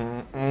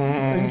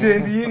nze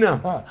ndiina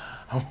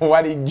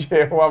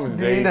walijjewa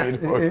muzeyi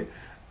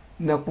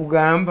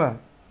nakugamba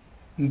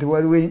nti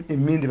waliwo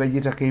emindi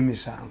bagiyitako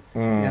emisango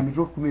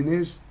yamitwe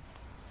 10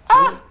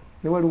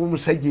 ne waliwo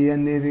omusajja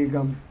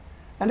eyanereegamu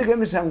andika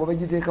emisango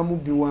bagiteeka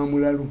mubbi wa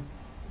mulalu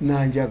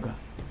nanjaga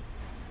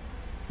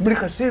buli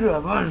kaseera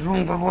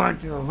abazunga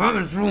bwati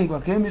abazunga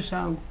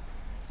k'emisango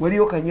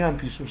waliyo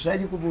kanyampiso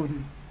sagikubuulira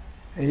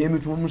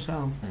ey'emitwe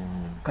 7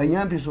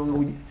 kanyampiso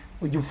nga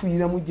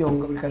ogifuuyira mujjawo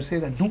nga buli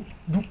kaseera du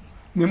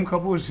ne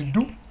mukaboozi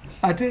du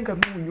ate nga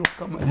biwunya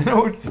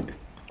okukamala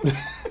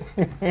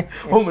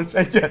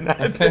omusajja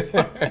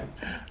n'atema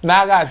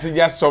naga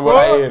asijja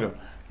sobola ero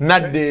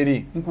nadde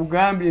eri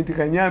nkugambye nti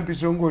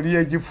kanyampiso ng'oli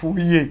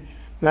yagifuuye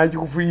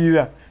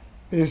n'agikufuuyira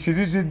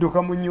ensiri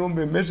zidduka mu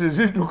nnyumba emmese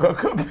zidduka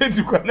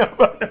kapeti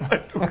kwanabaana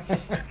batuka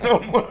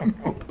n'omwami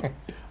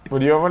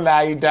buli omu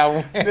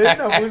n'ayitamu naye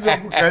nabuuza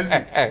omukazi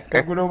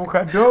kagula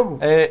obukadde obwo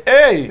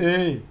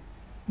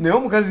naye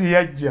omukazi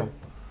yajja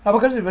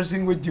abakazi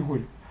basinga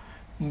ogigula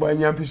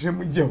mbwanyampise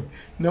mujjawe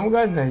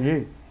namugamba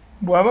naye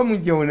bw'aba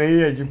mujjawe naye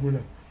yagigula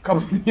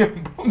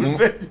kabunyampa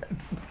omusajja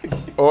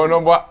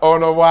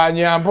ono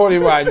bwanyampa oli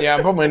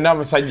bwanyampa mwenna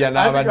musajja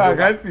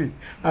n'abadde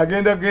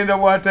agenda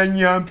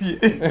bw'atanyampye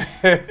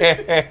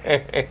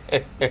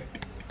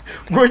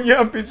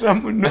gonyampisa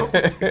muno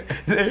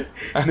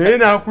naye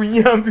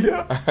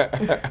nakunyampya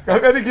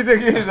kakati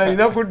kitegeeza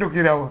alina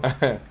kuddukirawa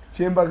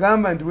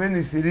kyembagamba nti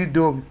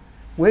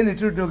when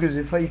two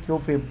dogs fight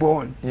off a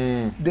bone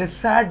the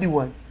third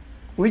one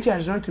which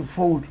has not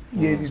fought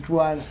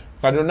yeritwala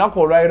kati olunaku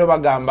olwaliro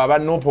bagamba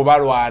abanuupu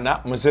balwana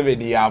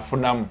Museveni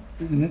yafunamu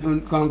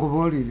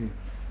kankubuulire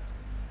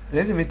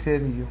let me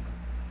tell you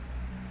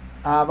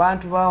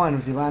abantu bawano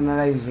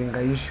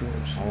tebanalizinga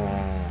issues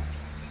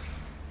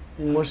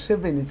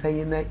Museveni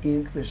talina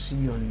interest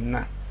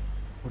yonna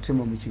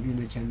kutema mu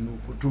kibiina kya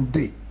nuupu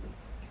today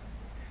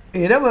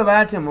era bwe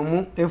baatema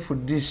mu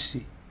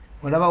FDC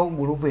olabawo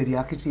gurupu eri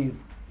active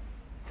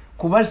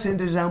kuba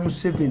sente za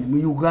Museveni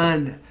mu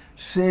Uganda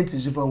sente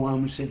ziva wa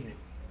Museveni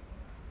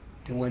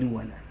tewali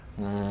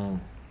walala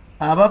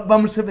ababba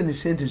Museveni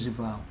sente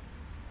zivaawo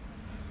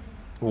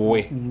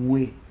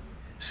we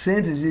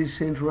sente ziri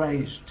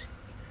centralized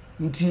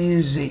nti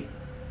nze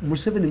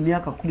Museveni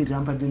myaka 10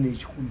 tampadde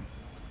n'ekikumi.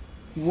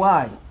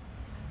 Why?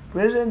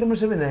 President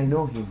Museveni, I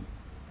know him.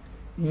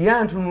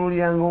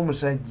 Yantunuulyanga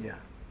omusajja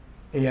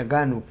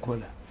eyagaana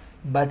okukola,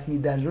 but he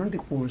does not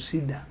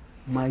consider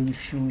my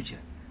future.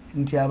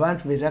 Nti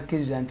abantu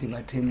betakkiriza nti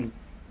batemu.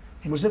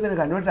 Museveni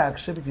cannot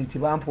accept nti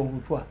bampa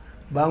obutwa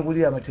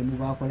bangulira abatemu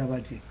bakola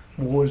batya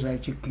muwooza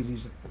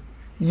akikkiriza.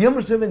 Ye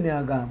Museveni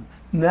agamba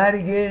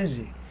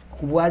naaligenze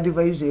ku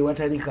bwadivaiza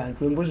ewatali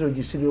kantu embuzi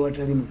ogisibye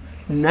ewatalimu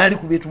naali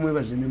kubye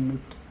tumwebaze ne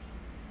mutta.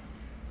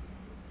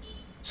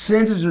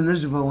 Sente zonna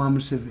ziva wa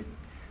Museveni.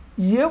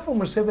 If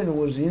Museveni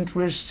was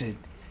interested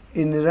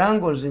in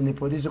wrangles in the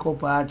political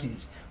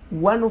parties,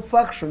 one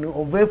faction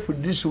of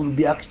FDC will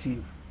be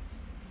active.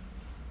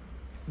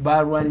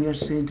 Barwanya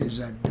sente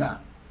zadda.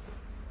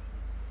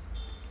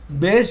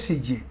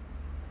 Besigye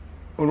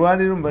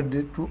olwaliro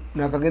mbadde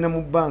nakagenda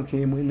mu banka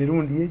emwe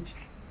emirundi eki.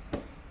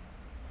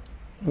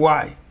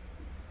 Why?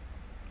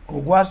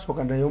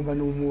 Ogwasooka nayomba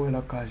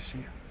n'omuwala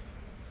kashiya.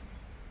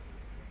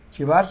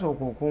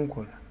 Kibasooka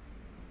okunkola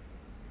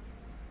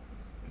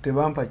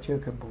tebampa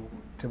checkable,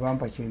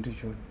 tebampa kintu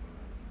kyonna.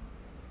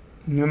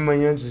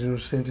 Nyamanya nti zino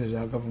sente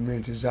za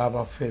gavumenti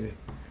z'abafere.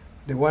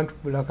 They want to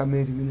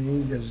blackmail me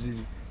naye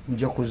ziri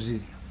nja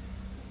kuzirya.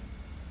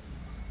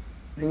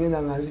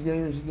 Nengenda nga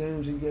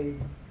nzijayo.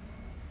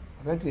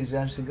 Akati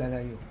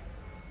ezasigalayo.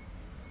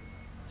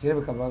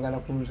 Kirabika baagala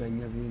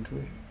kunzanya bintu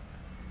ebyo.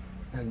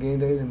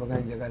 Nagendayo ne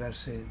mbagamba njagala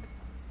sente.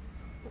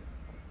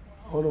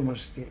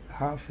 Almost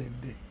half a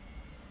day.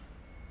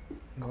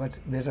 Nga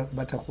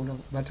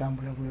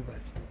batambula bwe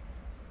bati.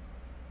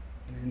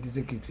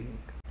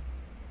 Nendizekitinga.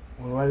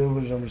 Olwali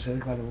obuuza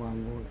omuserikale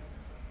wange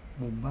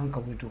mu banka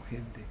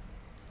bwetukedde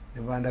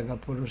ne bandaga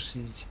policy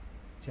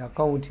ki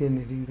akawunti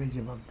eno eringa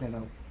gye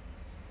baggalawo.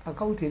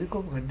 Akawunti eriko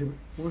obukadde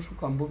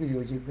busuka mu bubiri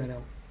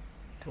okiggalawo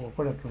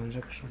tewakola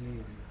transaction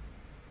yonna.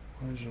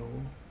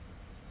 Ozowo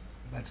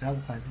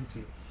batagamba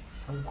nti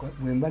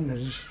bwe mba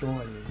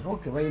nazisitowalinga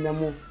okay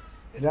balinamu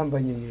era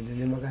mbanyonyodde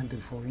ne mbagamba nti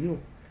for you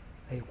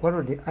I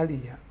quarreled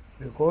earlier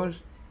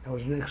because there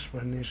was no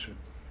explanation.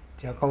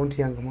 The account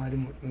yange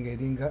mwalimu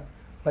ngeringa.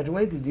 But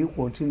why did you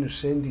continue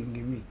sending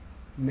me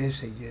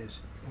messages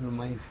on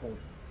my phone?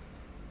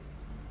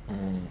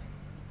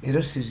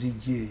 Era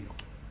sizijjeeyo.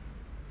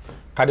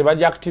 Kati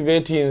bajja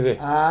activate nze.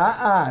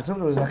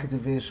 Tolowooza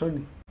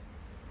activation.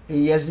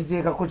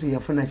 Eyaziteekako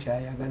teyafuna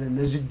kyayagala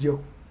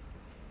nazijjako.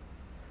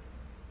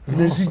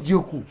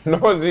 Nazijjako.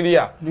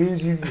 Nozirya.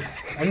 Nenzirya.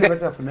 Ani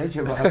batafuna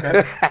kye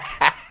baagala.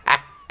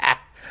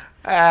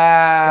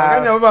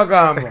 Kati nabo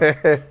bagamba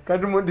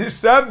kati mu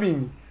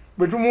disturbing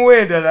bwe tumuwa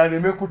endala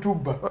aleme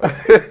kutubba.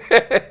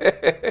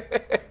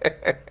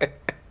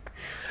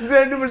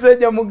 Nze ndi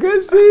musajja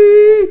mugezi.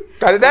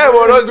 Kati naye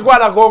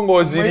bw'oloozikwalako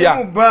ng'ozirya.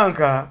 Mu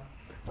banka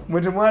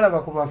mwe temwalaba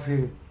ku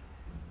bafere.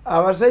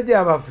 Abasajja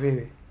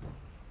abafere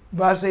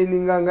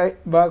basayininganga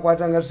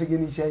bakwatanga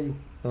siginicha yo.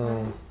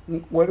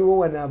 Waliwo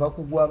wana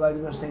abakugu abaali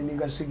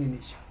basayininga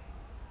siginicha.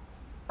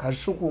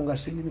 Kasuku nga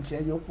siginicha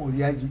yo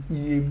olyaji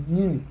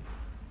yennyini.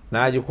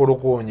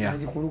 N'agikulukuunya.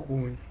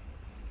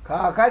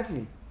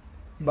 Kaakati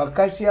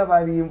bakasi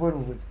abaali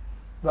involved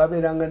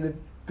babeeranga ne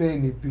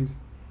peeni bbiri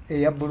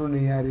eya bbulu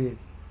n'eya reedi.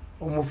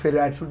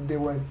 Omufere atudde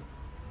wali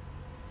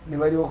ne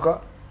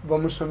balyoka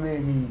bamusoma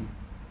erinnya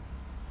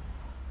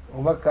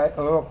oba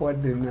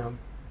bakuwadde ennamba.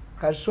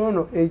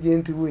 Kasono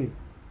agenti we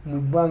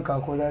mu banka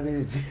akola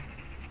reedi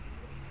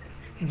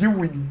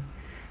giwunyi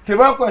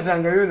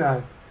tebakwatangayo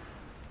nani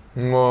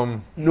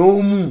ng'omu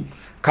n'omu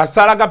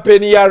kasala ka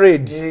peeni ya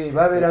reedi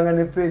babeeranga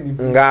ne peeni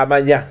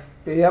ng'amanya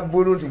eya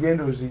bbulu nti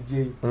genda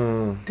ozijjeyo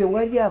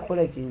tewali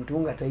akola kintu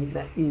nga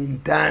talina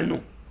entaano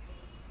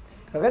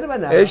kakati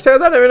bana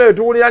ekitegeeza nebino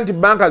byetuwulira nti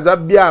banka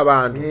zabbye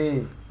abantu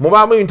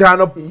mubaamu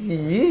ntaano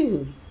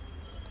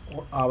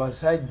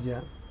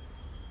abasajja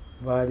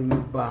baali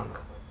mu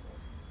banka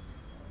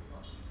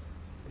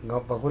nga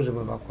bakozi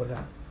mwe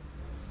bakola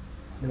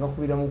ne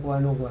bakubira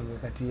mukwano gwange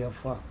kati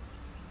yafa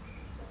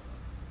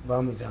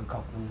bamwita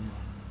Kakumba.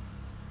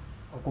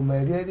 Kakumba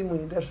yali eri mu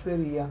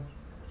industria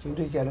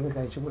kintu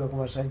ekyalabika ekibula ku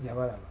basajja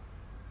abalaba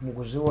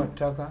muguzi wa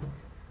ttaka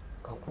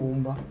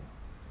Kakumba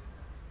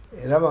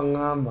era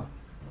baŋŋamba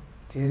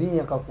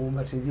terinya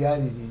Kakumba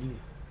teryali liri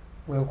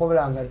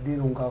wekoberanga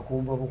ddiru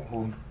nkakumba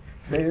bukumbi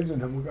naye nze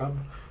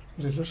namugamba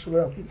nze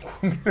tosobola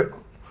kunkumbirako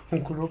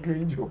nkuloga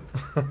enjovu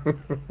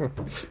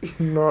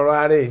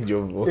nolwala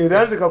enjovu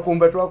era nze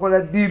Kakumba twakola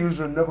ddiru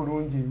zonna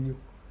bulungi nnyo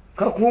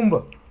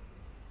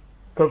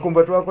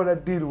Kakumba twakola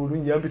ddiru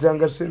bulungi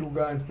yampitanga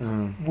Sseruganda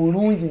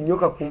bulungi nnyo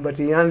Kakumba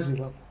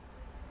teyanzibako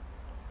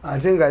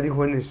ate ngaali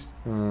honest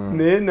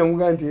naye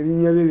namugamba nti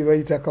erinnya lye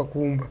libayita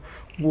Kakumba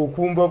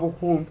bw'okumba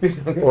bukumbi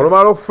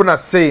olumala okufuna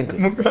ssente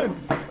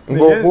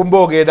ng'okumba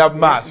ogenda mu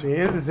maaso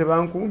naye nze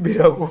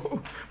tebankumbirako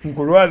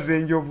nkulwaza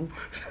enjovu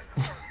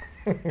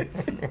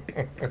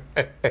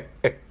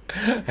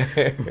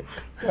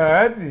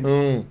ati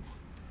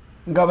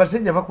nga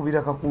abasajja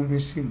bakubira Kakumba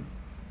essimu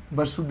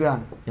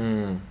Basudan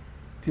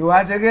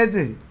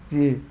tiwategete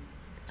ti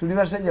tuli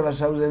basajja ba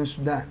Southern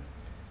Sudan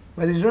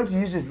but it's not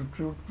easy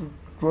to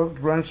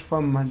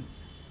transfer money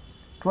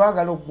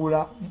twagala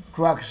okugula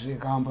trucks e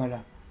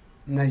Kampala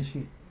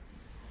naki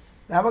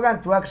nabaga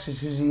trucks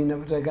sizina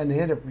bataka ne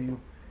help you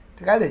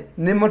tikale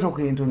ne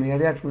motoka entono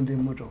yali atunde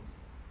motoka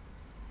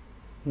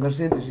nga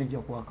sente zijja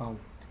ku account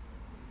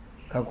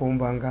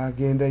Kakumba nga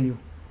agendayo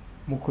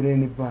mu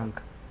Kuleni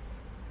Bank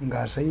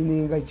nga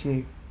asayininga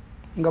check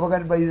nga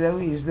bagati by the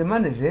way is the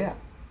money there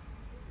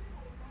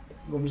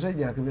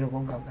ngomusajja akibira ko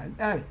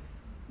gaga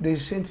they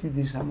sent me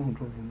this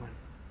amount of money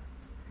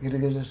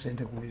getegeza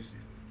sente kuwezi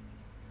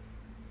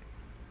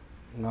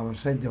nga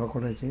abasajja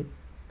bakola ki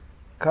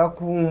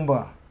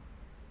Kakumba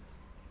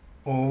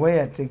oba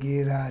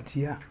yategeera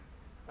atya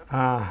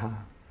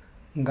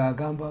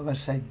ng'agamba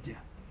abasajja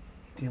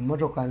nti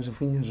emmotoka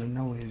nzifunye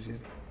zonna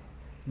weeziri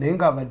naye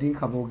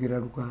ng'abadinka boogera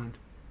Luganda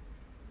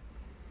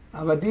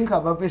abadinka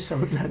abava e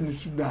Southern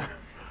Sudan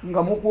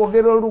nga mu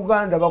kwogera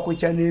Oluganda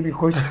bakokya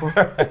n'ebikokyo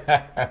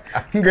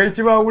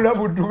ng'ekibawula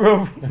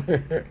buddugavu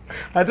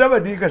ate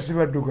abadinka si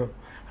baddugavu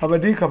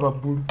abadinka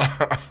babbulu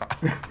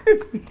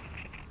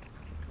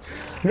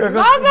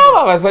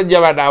agamba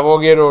abasajja bano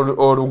aboogera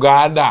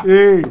Oluganda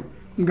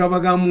nga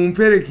bagamba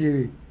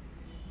mumperekere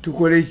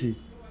tukole ki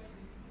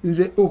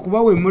nze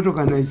okubawa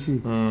emmotoka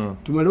naki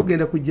tumale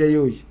okugenda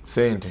kujjayo ki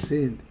sente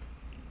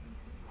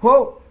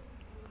ho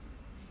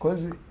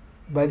kozi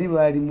bali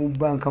baali mu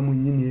banka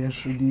mwennyini eya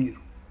Sudiiro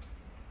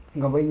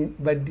nga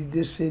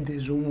baddidde sente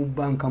ez'omu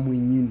banka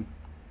mwennyini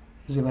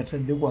ze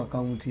batadde ku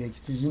akawunti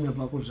yakiti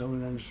zinava ku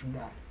Southern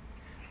Sudan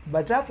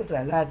but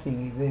after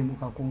letting them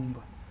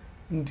Kakumba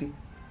nti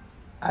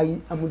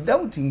I'm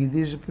doubting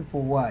these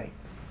people. Why?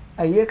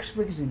 I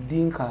expect the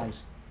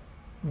Dinkas.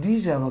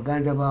 These are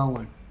Baganda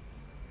Bawan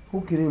who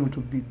claim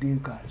to be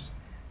Dinkas.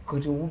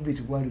 Because it would be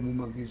to worry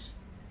Mumagis.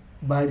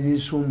 But it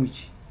is so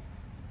much.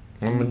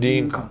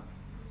 Dinka.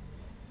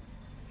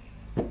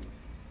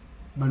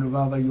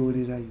 Manubaba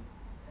Yori Rai.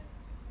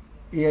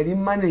 Yari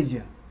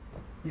manager.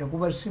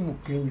 Yakuba Simu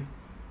Kenya.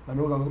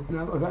 Banoga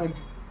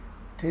Navaganti.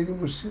 Tell him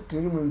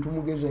to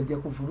Mugeza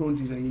Jacob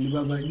Frontira in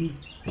Babani.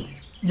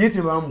 Yet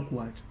a bomb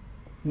quart.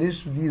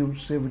 Needs to deal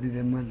save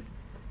the money.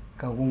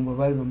 Kakumba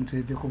bali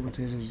bamuteeteko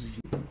buteerezi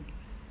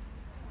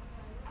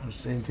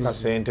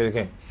sente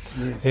ke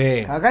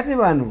kakati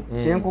bano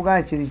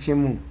kyenkugaa kiri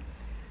kimu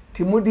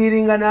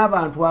timudiiringa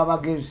n'abantu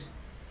abagezi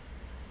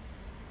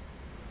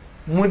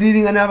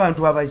mudiiringa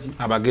n'abantu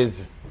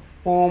abagezi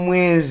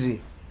omwezi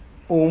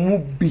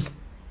omubbi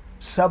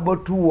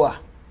sabotuwa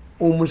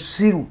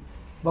omusiru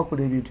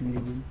bakola ebintu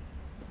byebimu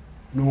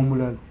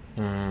n'omulalo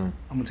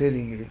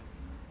amuteeringeyo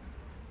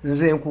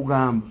nze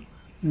nkugamba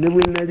ne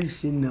bwe nali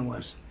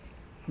sinnawasa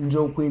nze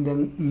okwenda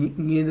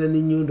ngenda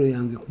n'ennyondo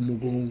yange ku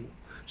mugongo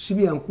si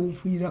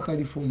byankuufiira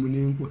kalifomu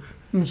n'enkwa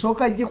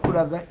nsooka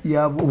gikulaga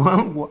ya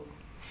buwangwa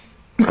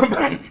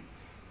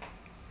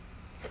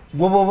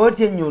bw'oba oba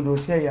otya ennyondo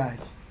otya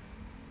yaki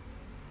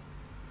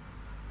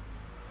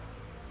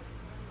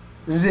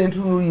nze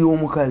ntunuulira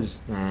omukazi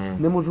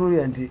ne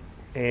mutuulira nti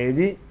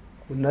eri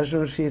ku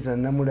national theatre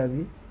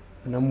namulabi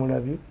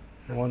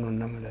nawano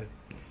namulabi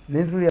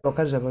nentuulira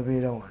abakazi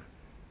ababeera wano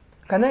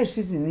can I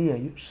sit near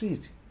you?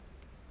 Sit.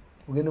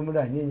 Ugenda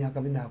mulanyenya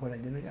akabina akola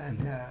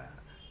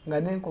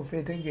nga nenkofa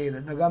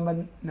etegeera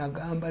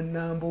nagamba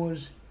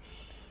Namboozi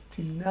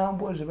ti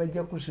Namboozi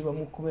bajja kusiba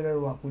mu kubeera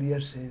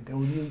lwakulya sente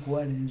oli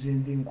nkuwala nze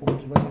ndi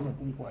nkozi bagenda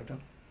kunkwata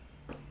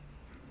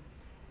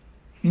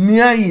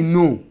I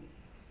know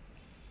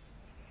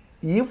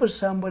if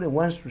somebody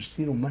wants to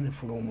steal money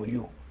from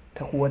you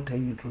takuwa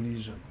time to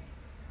reason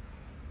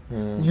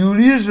you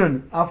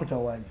reason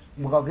afterwards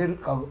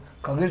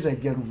kageza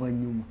ajja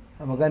luvannyuma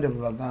abaganda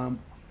bwe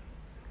bagamba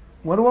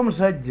waliwo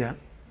omusajja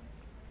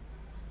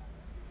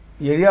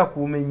yali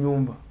akuuma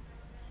ennyumba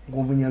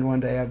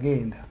ng'omunyarwanda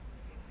yagenda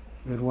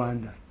e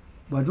Rwanda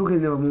bwatuuka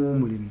ne bamuwa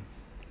omulimu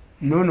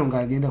noono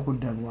ng'agenda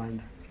kudda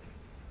Rwanda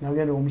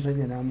nagenda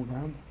omusajja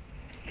n'amugamba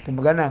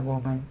temuganda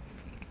ng'omanyi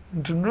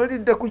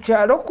ntunulidde ku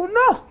kyalo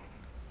kuno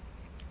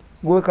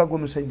gwekaga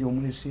omusajja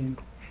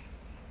omwesimbu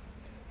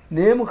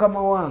naye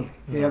mukama wange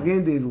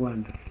eyagenda e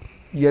Rwanda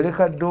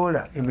yaleka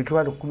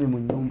 $10 mu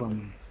nnyumba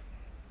muno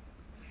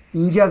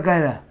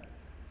njagala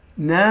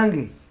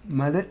nange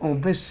male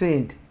ompe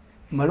sente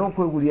male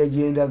okwegulya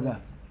gyendaga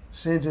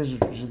sente ezo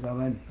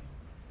tuzigabane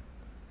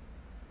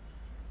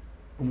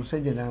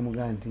omusajja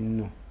n'amugamba nti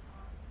nno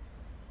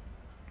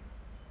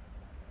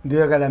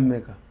ndyagala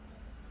mmeka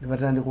ne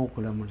batandika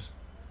okulamuza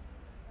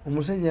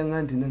omusajja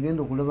yanga nti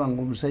nagenda okulaba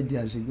nga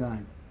omusajja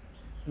azigaanye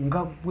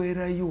nga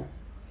gwerayo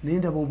naye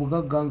ndaba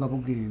obugagga nga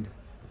bugenda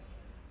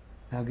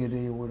nagenda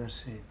yewola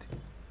sente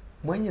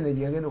mwanyina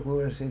gye yagenda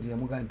okwewola sente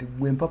yamugamba nti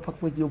gwe mpapa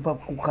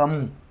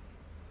kukamu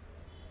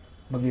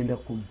bagenda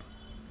kubba.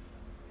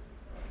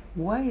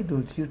 Why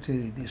don't you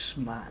tell this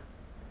man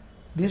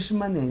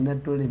alina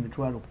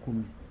 $10,000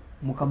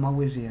 mukama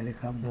weze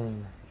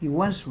yalekamu he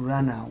wants to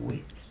run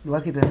away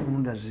lwaki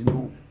tatunda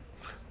zino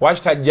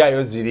lwaki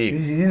tajjayo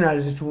ziri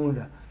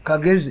nazitunda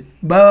kagezi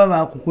baba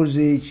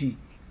bakukoze eki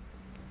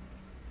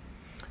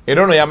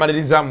era ono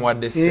yamaliriza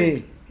muwadde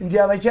sente nti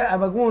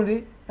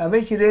abagundi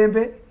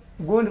ab'ekirembe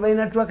gundi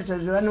balina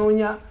tractors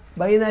banoonya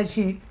balina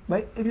ki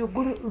ebyo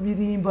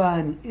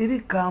birimbaani eri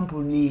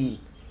kampuni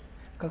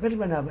kakati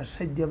bano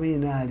abasajja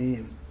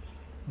b'NRM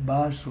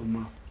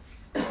basoma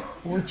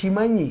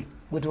okimanyi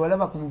gwe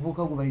tewalaba ku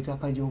muvuka gwe bayita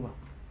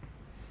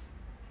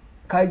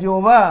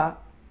kajoba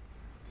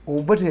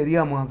omubote yali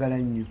amwagala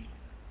nnyo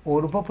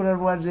olupapula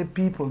lwa the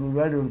people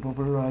lwali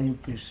olupapula lwa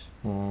UPS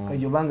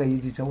kajoba nga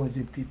yizita wa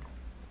the people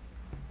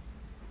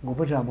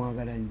ng'obote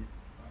amwagala nnyo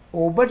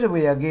obote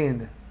bwe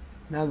yagenda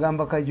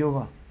n'agamba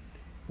kajoba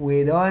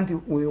we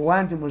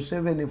want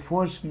Museveni,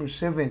 force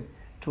Museveni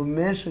to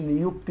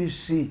mention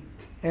UPC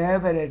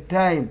every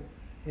time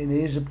in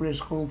his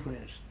press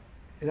conference.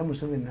 Era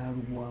Museveni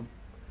n'alugwamu.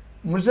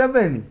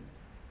 Museveni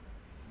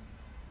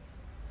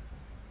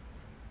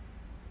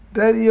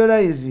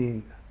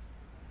realizing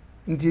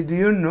nti do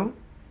you know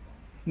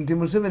nti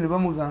Museveni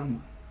bamugamba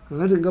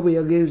kakati nga bwe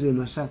yagenze e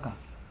Masaka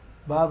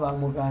baba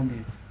amugambye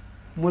nti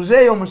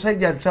muzeeyo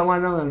omusajja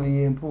atutamwana wano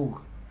ye Mpuga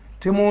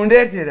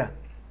temundeetera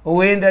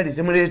owendali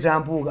temuleeta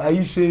Mpuga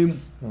ayiseemu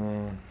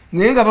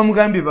naye nga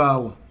bamugambye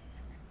baawa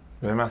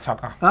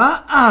Masaka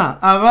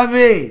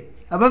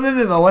ababe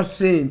be bawa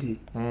ssente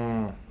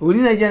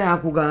olina jja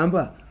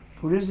nakugamba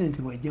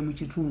pulezidenti bwajja mu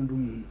kitundu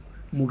muno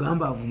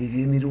mugamba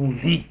avumirira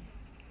emirundi.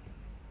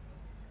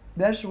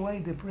 That's why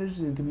the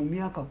president mu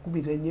myaka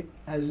 10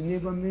 has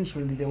never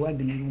mentioned the word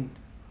Mirundi.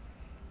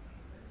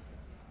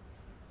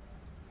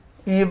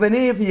 Even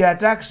if he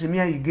attacks me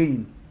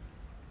again,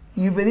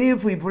 even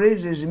if he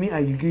praises me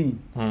again,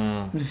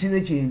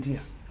 nsine kyentya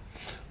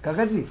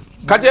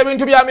kati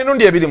ebintu bya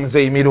Mirundi ebiri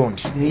muzeeyi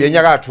Mirundi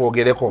byenyaga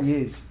atwogereko.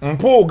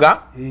 Mpuga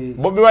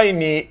Bobi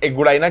Wine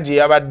egula ina gye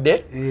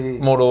yabadde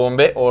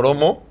Mulombe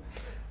Oromo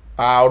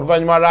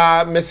oluvannyuma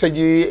lwa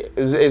meseji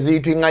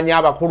eziyitiŋŋanya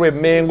abakulu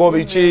emmengo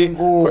biki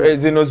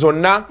zino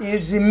zonna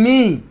is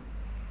me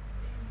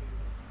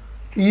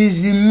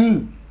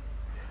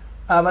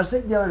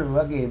abasajja bano bwe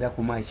bagenda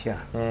ku makya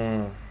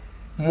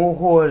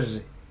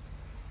muhoozi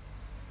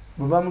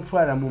bwe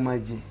bamutwala mu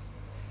magye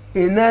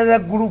another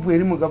group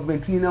eri mu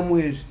gavumenti tulina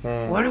mwezi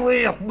waliwo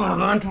eyakuba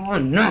abantu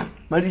bonna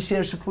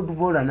malicious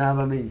footballer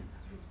n'abamenya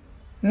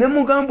ne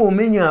mugamba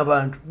omenya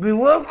abantu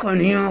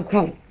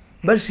bewakanyako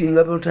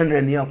basinga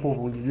botananiyako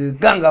obungi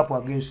gang up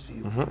against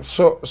you.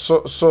 So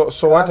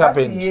what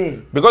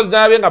happened? Because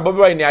nabe nga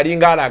Bobi Wine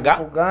alinga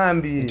alaga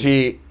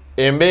nti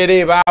embeera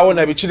ebaawo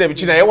na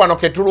biki naye wano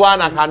ke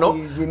tulwana kano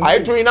aye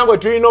tulina gwe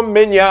tulina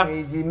omumenya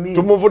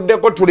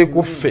tumuvuddeko tuli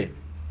kuffe.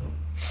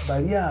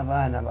 Bali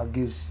abaana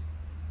bagezi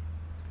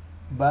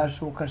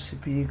basooka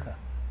sipiika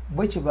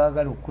bwe kye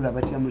baagala okukula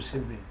batya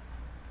Museveni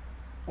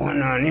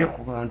onani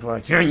ku bantu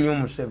atya nnyo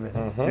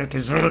Museveni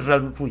tezoza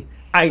lutwi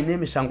ayina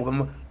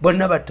emisango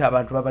bonna batta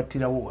abantu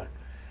babattirawo wano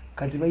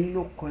kati balina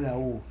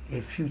okukolawo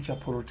a future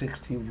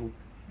protective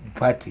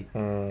party.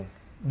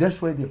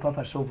 That's why the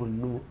purpose of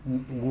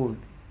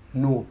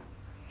NUP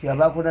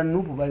kyabakola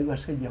NUP bali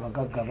basajja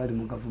bagagga bali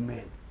mu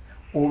gavumenti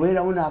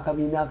obeerawo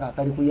n'akabiina ako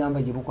akali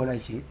kuyamba gye bukola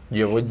ki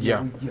gye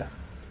bujja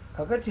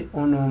kakati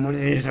ono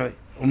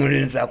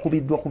omulenzi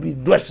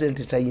akubiddwa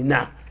sente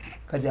tayina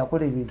kati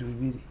akola ebintu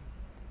bibiri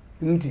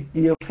nti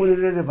yefuula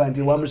relevant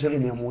wa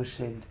Museveni amuwa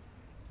sente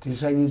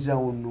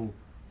tisanyizawo NUP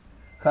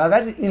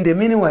kakati in the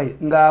meanwhile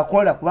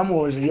ng'akola kuba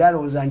muwoze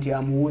yalowooza nti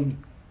amuwonye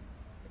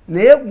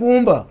naye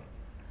gumba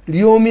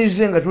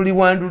lyomize nga tuli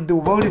wandudde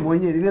oba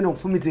olibonye ligenda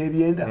okufumita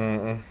ebyenda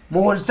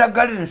muwozi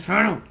tagali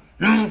ensolo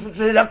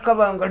nomututeera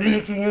kabanga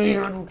lini kinyonyi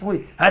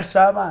natutwe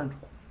asa abantu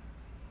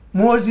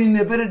muwozi in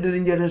a very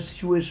dangerous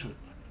situation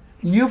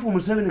if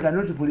Museveni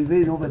cannot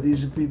prevail over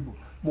these people,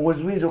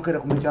 because we okera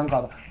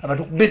kumchanga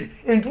abatukubiri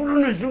entulu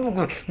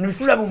nezubuka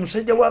nifulaba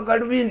omusajja wa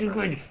galubindi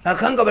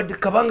akanga bati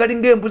kabanga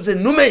lingembuze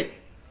nume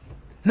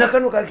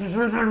nakano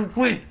kakizunza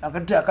lutwe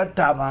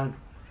akatta abantu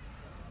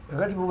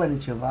kakati buba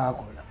niche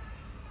bakola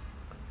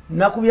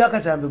nakubya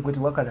akatambe gwe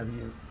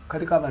tiwakalabye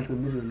kaliko abantu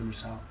emiliyoni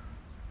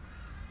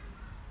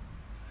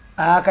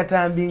 7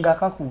 akatambi nga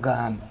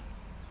kakugamba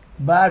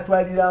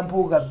batwalira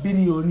Mpuga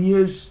biliyoni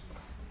yes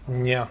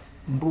nya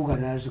Mpuga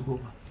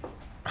nazigoba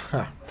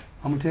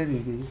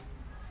amuterege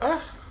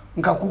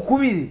nka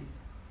kukubiri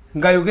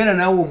ngayogera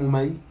nawe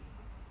omumanyi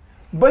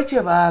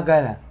bache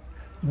baagala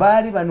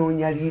bali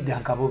banoonya leader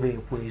nkabo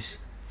bekwese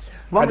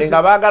kati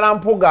nga baagala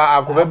Mpuga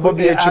akube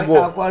Bobi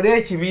ekigo akwale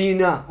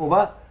ekibiina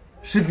oba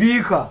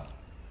speaker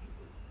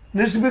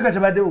ne speaker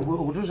tebadde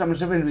okutuusa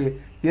Museveni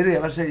yero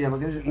yabasajja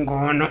amagezi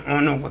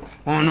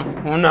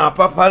ono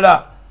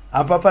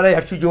apapala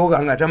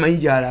yatujoga nga tamanyi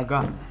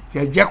gyalaga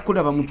tyajja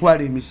kulaba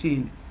mutwala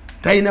emisinde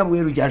talina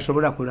bweru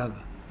gyasobola kulaga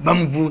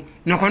bamuvu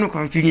nakwano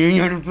kwa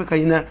kinyenya lutwe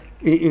kayina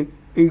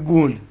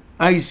egundi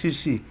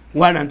ICC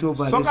warrant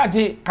over so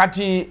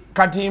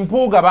kati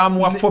Mpuga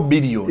bamuwa 4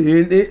 billion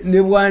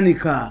ne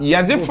bwanika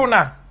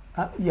yazifuna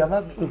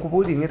yaba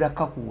nkubuli ngeda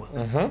kakuwa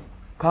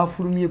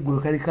kafulumye gwe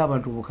kalika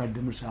abantu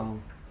bukadde musawo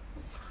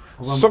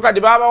so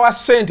kati baba wa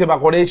sente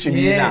bakole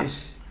ekibiina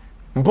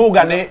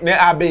Mpuga ne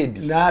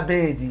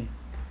Abedi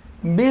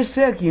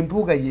mbiseki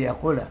Mpuga je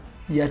yakola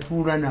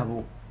yatuula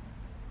nabo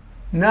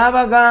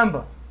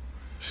n'abagamba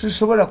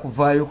sisobola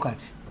kuvaayo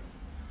kati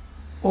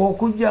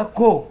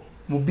okujjako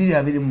mu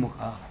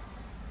 2026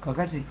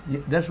 kakati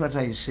that's what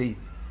I say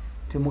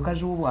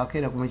temukazi wo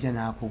bwakeera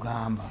kumakya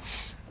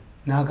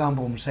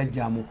n'agamba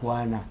omusajja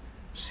amukwana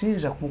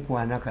sinza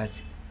kukwana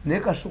kati naye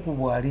Kasuku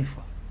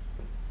bwalifa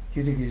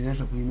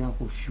kitegeerera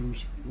kuyinako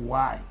future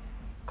why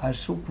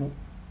Kasuku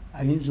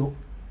ayinza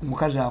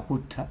omukazi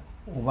akutta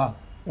oba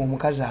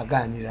omukazi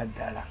agaanira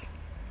ddala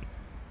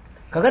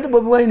kakati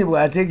Bobi Wine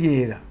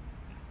bwategeera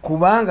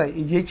kubanga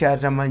ye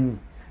kyatamanyi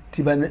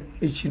tibana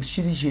ekintu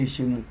kiri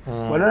kyekimu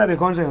walala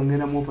bekonza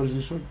ngena mu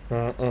opposition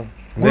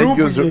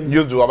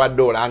yuzu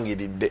wabadde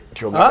olangiridde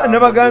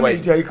nabagambe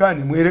nti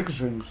ayikani mu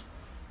elections.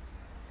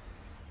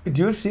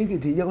 Do you think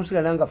it ijja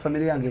kusigala nga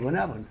family yange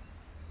bonaabona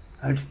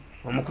anti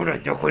omukulu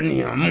ajjako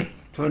niyamu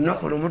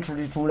tonnakola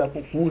omutulituula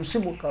ku nsi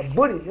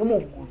mukabuli ne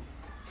muggulu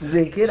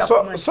nze nkeera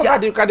so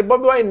kati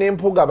Bobi Wine ne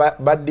Mpuga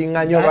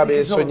baddinganya oba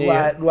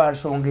beesonyiye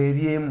lwasonga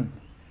eriemu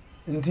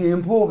nti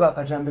Mpuga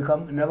katambika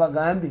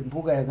nabagambye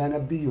Mpuga yagana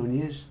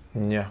biliyoni yes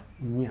nya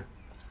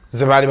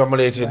ze baali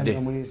bamuleetedde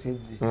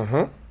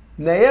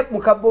naye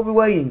muka Bobi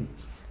Wine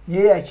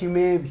ye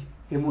yakimeebi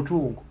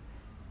emutungo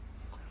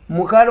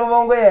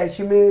mukalobongo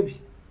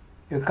yakimeebi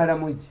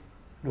ekalamuji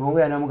lobongo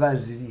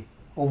yanamugaziri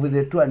over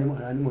the two ani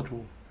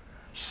mutungo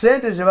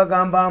sente ze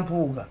bagamba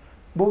Mpuga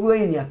Bobi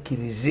Wine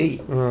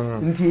akkirize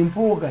nti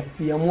Mpuga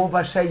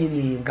yamuova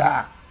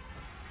sayininga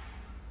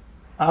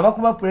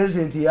abakuba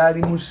president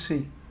yali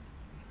musse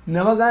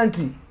nabaga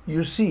nti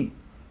you see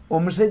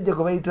omusajja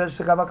gwe bayita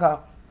Ssekabaka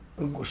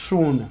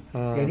Ssuuna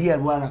yali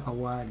yalwala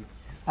kawaali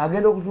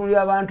agenda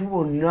okutundira abantu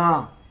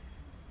bonna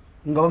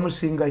nga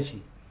bamusinga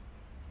ki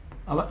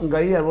nga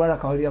ye yalwala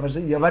kawaali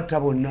abasajja batta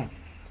bonna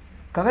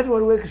kakati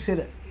waliwo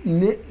ekiseera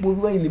ne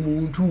Bobi Wine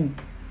muntu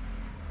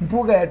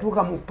Mpuga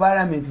yatuuka mu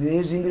parliament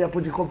neyezingira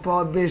political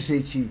power base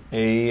eki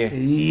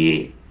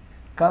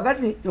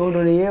kakati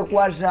ono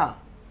neyekwasa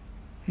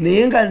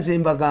naye nga nze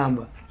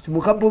mbagamba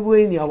muka Bobi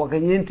Wine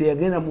awakanye nti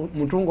yagenda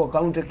mutungo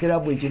county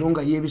club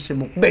ekirunga yebise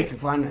mukuba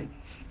ekifaananyi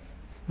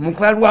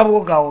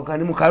mukalwaboga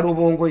awakane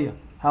mukalobongoya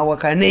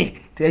awakane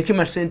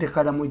teyakima sente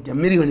kalamujja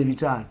miliyoni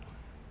 5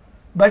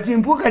 but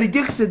Mpuga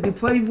rejected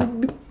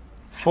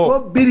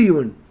 4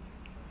 billion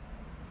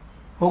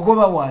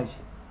ogoba waaki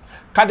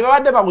kati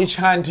babadde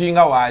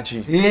bagwichantinga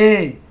waaki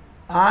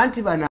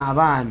anti bana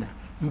abaana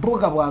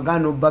Mpuga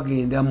bwagaana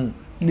obbagendamu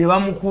ne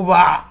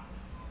bamukuba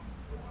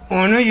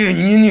ono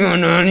yennyini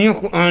ono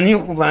ani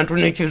ku bantu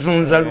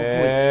nekizunza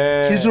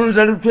lutwe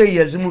kizunza lutwe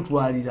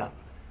yazimutwalira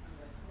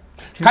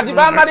kati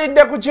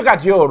bamalidde ku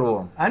kikati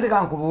olwo anti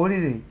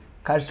kankubuulire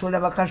kasola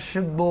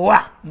bakasibowa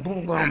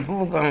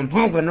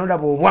Mpuga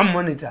nolaba obwa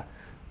monitor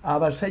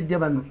abasajja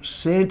bano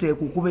sente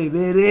ekukuba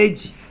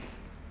ebeereegi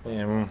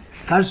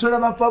kasola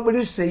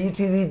bapublisite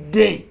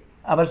eyitiridde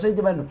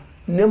abasajja bano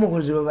ne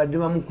mukozi babadde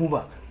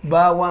bamukuba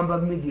bawamba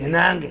media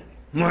nange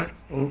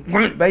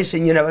bayise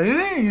nyina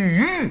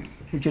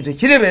ekyo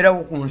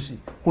tekirebeerawo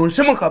ku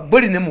nsi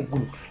mukabuli ne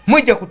muggulu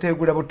mujja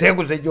kuteegula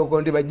buteeguza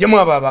ejjogondi bajjemu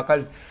abo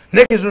abakazi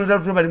nekizunza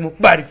lutwe balimu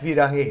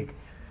balifiira heege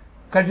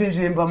kati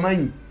nze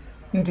mbamanyi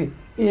nti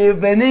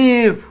even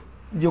if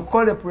you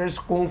call a press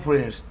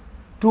conference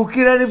to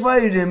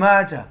clarify the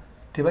matter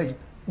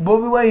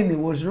Bobi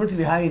Wine was not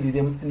behind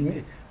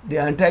the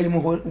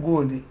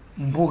anti-Mugundi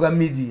Mpuga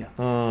media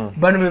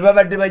bano be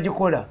babadde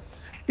bagikola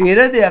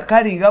era they are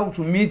carrying out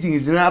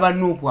meetings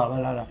n'abanuupu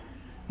abalala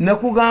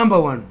nakugamba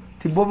wano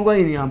ti Bobi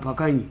Wine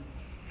yampakanyi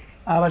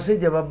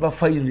abasajja babba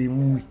fayiro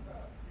emuwe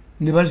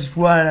ne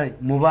bazitwala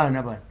mu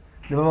baana bano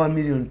ne bawa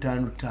million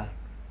 5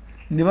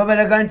 ne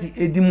babalaga nti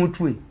Edi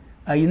Mutwe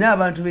ayina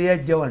abantu be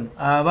yajja wano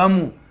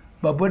abamu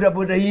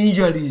babodaboda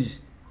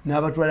injuries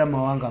n'abatwala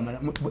mawanga amala.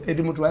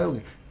 Edi Mutwe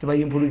ayogera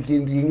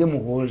tebayimpulukintinge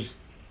muhoozi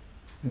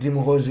nti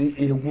muhoozi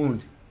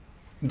egundi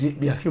nti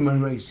bya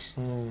human rights.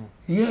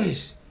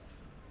 Yes,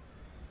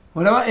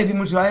 olaba Edi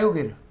Mutwe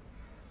ayogera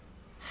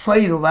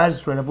fayiro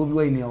bazitwala Bobi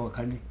Wine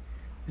awakane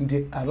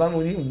nti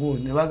abamuli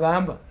ngundi ne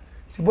bagamba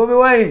ti Bobi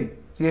Wine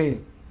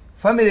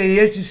family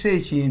yekise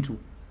ekintu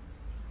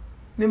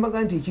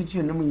nembaga nti ekintu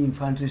kyonna mu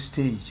infant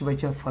stage kiba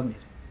kya family.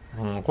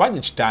 Kwaje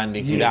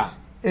kitandikira.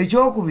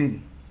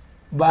 Ekyokubiri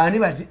baani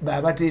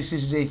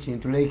babateesezza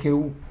ekintu like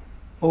ewu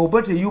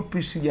oba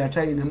teyupisi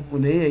gyatayina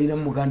naye yayina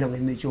mu Muganda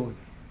balina ekyoyo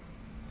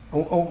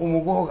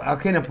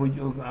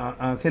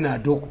akena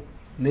adoko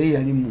naye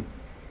yalimu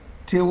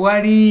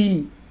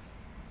tewali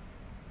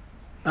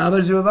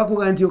abazibe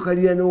bakuga nti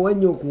okalira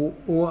n'owanyoko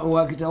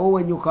wakitawo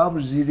wanyoka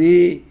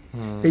abuzire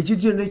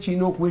ekintu kyonna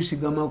kirina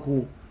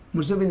okwesigamako.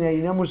 Museveni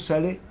alina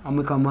musale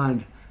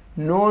amekamanda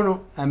nono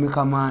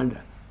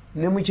amekamanda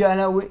ne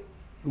mukyala we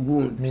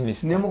gundi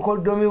ne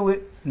mukoddomi we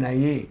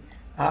naye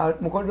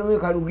mukoddomi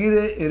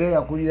Kalugire era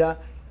yakulira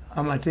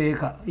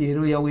amateeka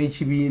ero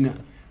yaweekibiina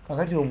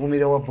kakati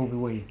ovumira wa Bobi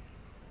Wine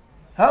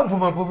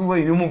avuma Bobi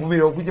Wine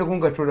omuvumira okujja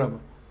kunga tolaba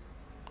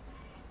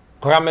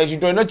kama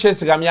ekintu olina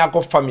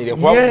kyesigamyako family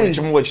kuba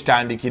kimu we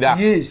kitandikira.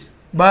 Yes,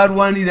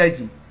 balwanira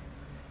ki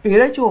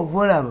era kyova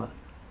olaba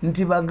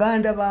nti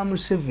baganda ba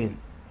Museveni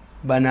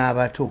bana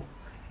abato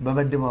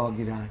babadde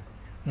bawagirana.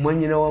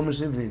 Mwanyina wa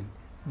Museveni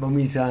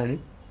bamuyitaani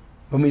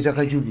bamuyita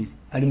Kajubiri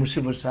ali mu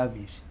civil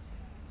service.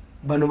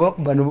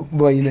 Bano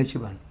bayina ki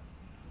bano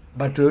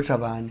batoyota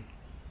baani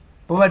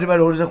babadde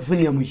balowooza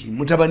kufunira muki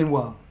mutabani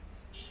bwabo.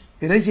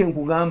 Era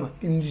kyenkugamba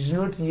it is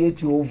not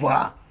yet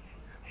over.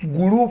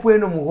 Gurupu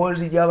eno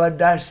muhoozi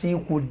gy'abadde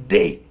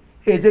asiikudde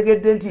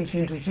etegedde nti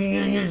ekintu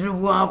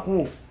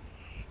kinyonyezebwako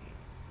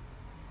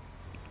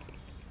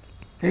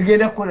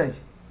egenda kukola ki?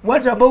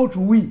 What about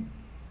we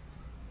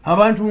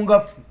abantu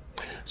ngaffe?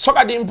 So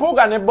kati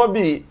Mpuga ne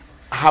Bobi,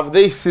 have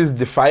they seized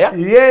the fire?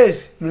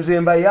 Yes,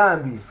 nzemba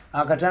yambi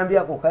akatambi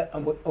ako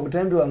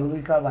obutambi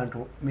wangulika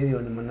abantu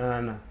million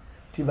 8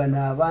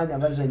 tibana abaana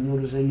bazannya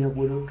oluzannya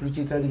gwero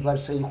tukiyita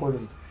reverse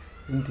psychology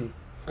nti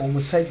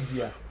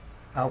omusajja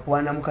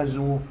akwana mukazi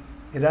wo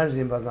era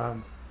nzemba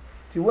gamba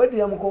ti wadi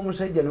yamuka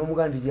omusajja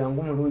n'omuga nti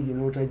jangu mulungi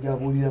n'otajja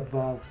abulira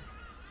bbaawo.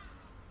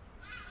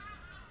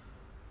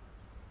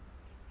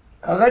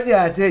 Akati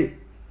ate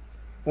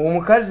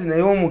omukazi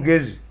naye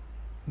omugezi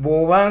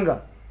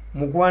bw'obanga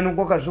mukwano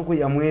gwo Kasuku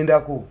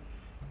yamwendako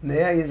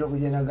naye ayinza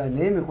okujanaga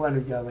naye emikwano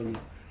gy'abanyizi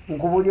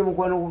nkubulye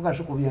mukwano gwo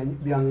Kasuku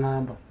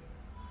byaŋŋamba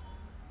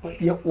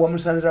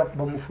wamusanza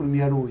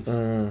bamufulumya looki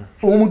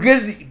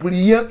omugezi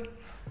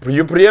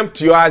you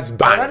preempt your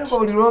husband.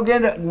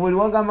 Buli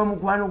wagamba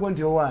mukwano gwo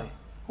nti owaaye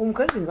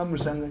omukazi nga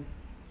musanga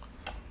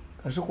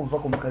Kasuku nva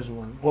ku mukazi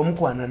wange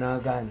wamukwana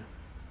n'agaana.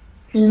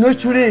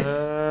 Inoculate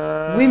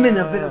women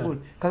are very good.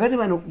 Kakati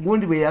bano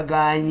gundi bwe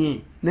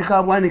yaganye ne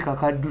kabwanika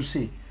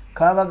kadduse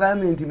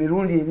kabagambye nti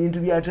Mirundi ebintu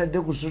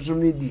byatadde ku social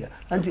media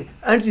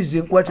anti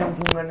zekwata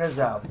nfungana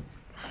zaabwe.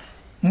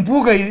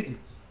 Mpuga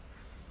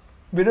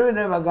bino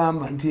naye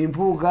bagamba nti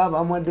Mpuga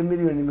bamwadde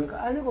miliyoni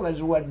meka aniko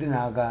baziwadde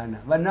n'agaana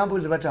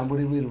bannambuzi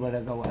batambula ebweru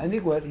balagawa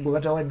aniko bwe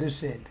batawadde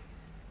sente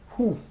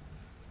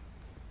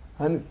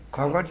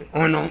kakati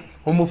ono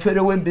omufere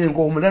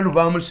w'embengo omulalu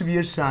bamusibye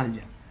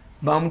essanja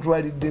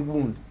bamutwalidde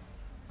gundi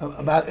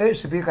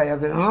sipiika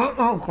yagera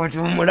kati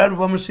omulalu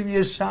bamusibye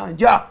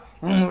essanja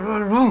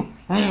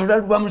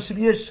omulalu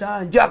bamusibye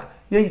essanja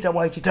yeyita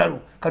bwakitalo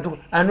kati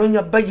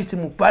anoonya budget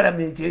mu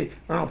palamenti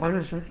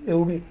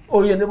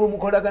oyo ne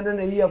bwemukolagana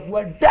naye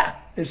yavuwa dda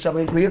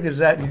esaba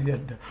enkuyegezaalirya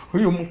dda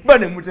oyo muba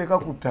ne muteeka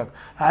ku ttaka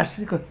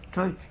asika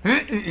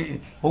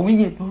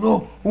owinye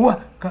dolo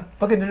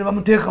bagenda ne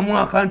bamuteekamu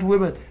akantu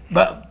we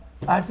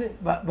ate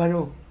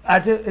bano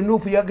ate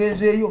enuupu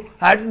yagenzeeyo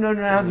ate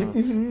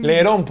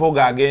leero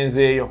Mpuga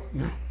agenzeeyo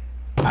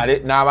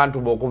n'abantu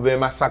b'okuva e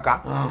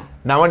Masaka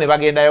nabo ne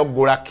bagendayo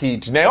okugula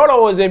kit naye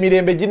olowooza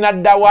emirembe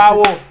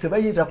ginaddawaawo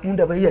tebayinza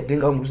kundaba yadde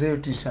nga nguzeeyo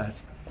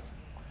t-shirt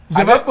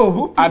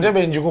ate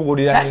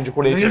benjikugulira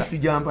nenjikuleetera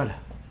gyambala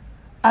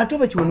ate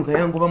oba kiwanuka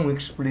yangoba mu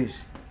express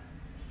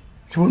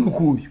kiwanuka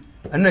oyo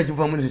ani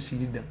nakivaamu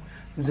nekiriddamu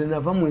nze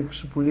nava mu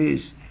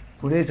express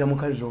kuleeta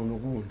mukazi ono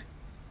gundi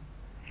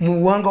mu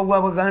buwanga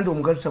bw'Abaganda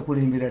omukazi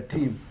takulembera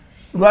ttiimu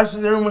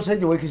lwasudde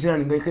n'omusajja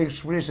w'ekizirani nga eka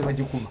express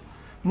bagikuba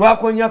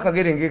lwakonya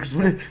akagere nga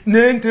express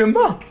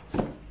nentema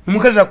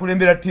omukazi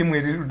akulembera ttiimu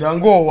erirudda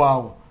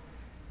ng'owaawa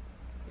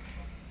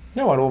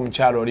naye waliwo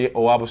omukyalo oli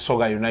owa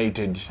Busoga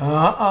United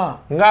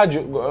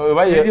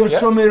eryo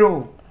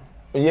ssomero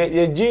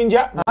ye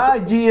Jinja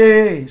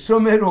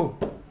somero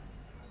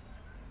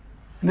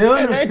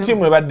naye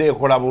ttiimu ebadde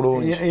ekola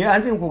bulungi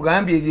anti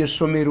nkugambye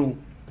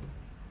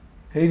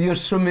eryo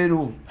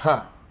ssomero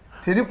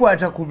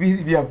terikwata ku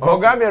byava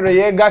ogambye lwe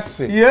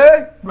yegasse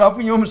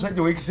lwafunye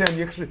omusajja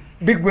w'ekisani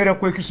bigwera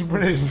ku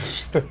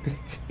express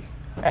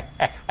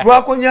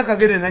lwakonya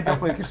akagere najja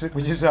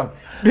kukisawo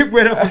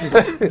bigwera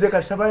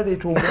kuzekasaba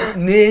leeta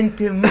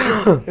nentema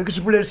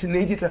express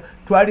nejita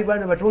twali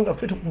baana batonga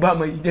ffe tukuba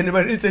amayija ne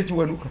baleeta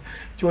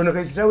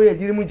kiwanuka kisawo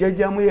yagirimu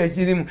jajjamu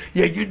yakirimu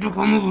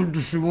yagiddukamu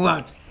buddusi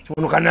bwati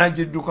kiwanuka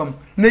nagiddukamu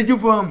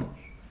negivaamu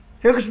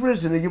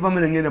express negivaamu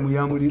nengenda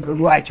muyamuliro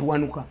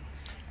lwakiwanuka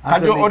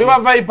kati oli wa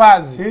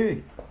vipers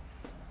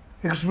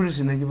express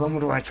negivaamu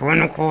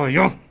lwakiwanuka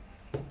oyo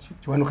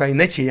kiwanuka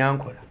alina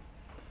kyeyankola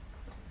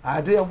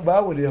ate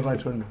bawulira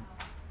batono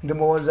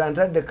ndimowooza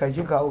ntadde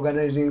kakika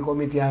organizing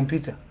committee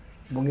ampita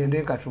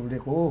bungende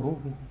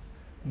nkatuleko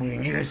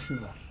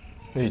bwengiresiba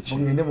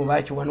bungende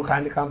mubakiwanuka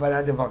ndi Kampala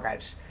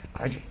advocates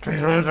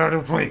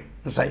tuzonzalutwe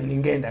nsayini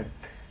ngenda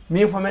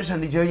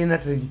information gyoyina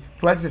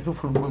twali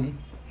tetufulumamu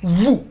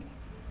vu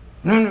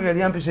nono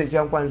yali ampisa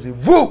ekyankwanzi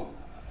vu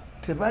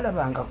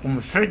tebalabanga ku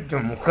musajja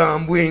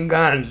mukambwe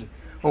enganzi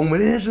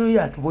omulenzi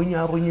oyo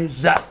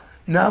atubonyabonyeza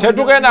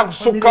tetugenda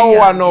kusukkawo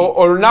wano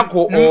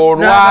olunaku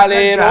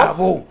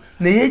olwaleero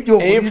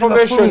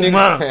information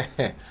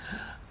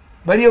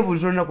bali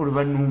ebuuza olunaku lwe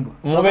banumba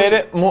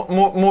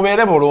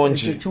mubeere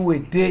bulungi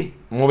kiwedde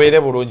mubeere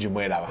bulungi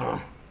mweraba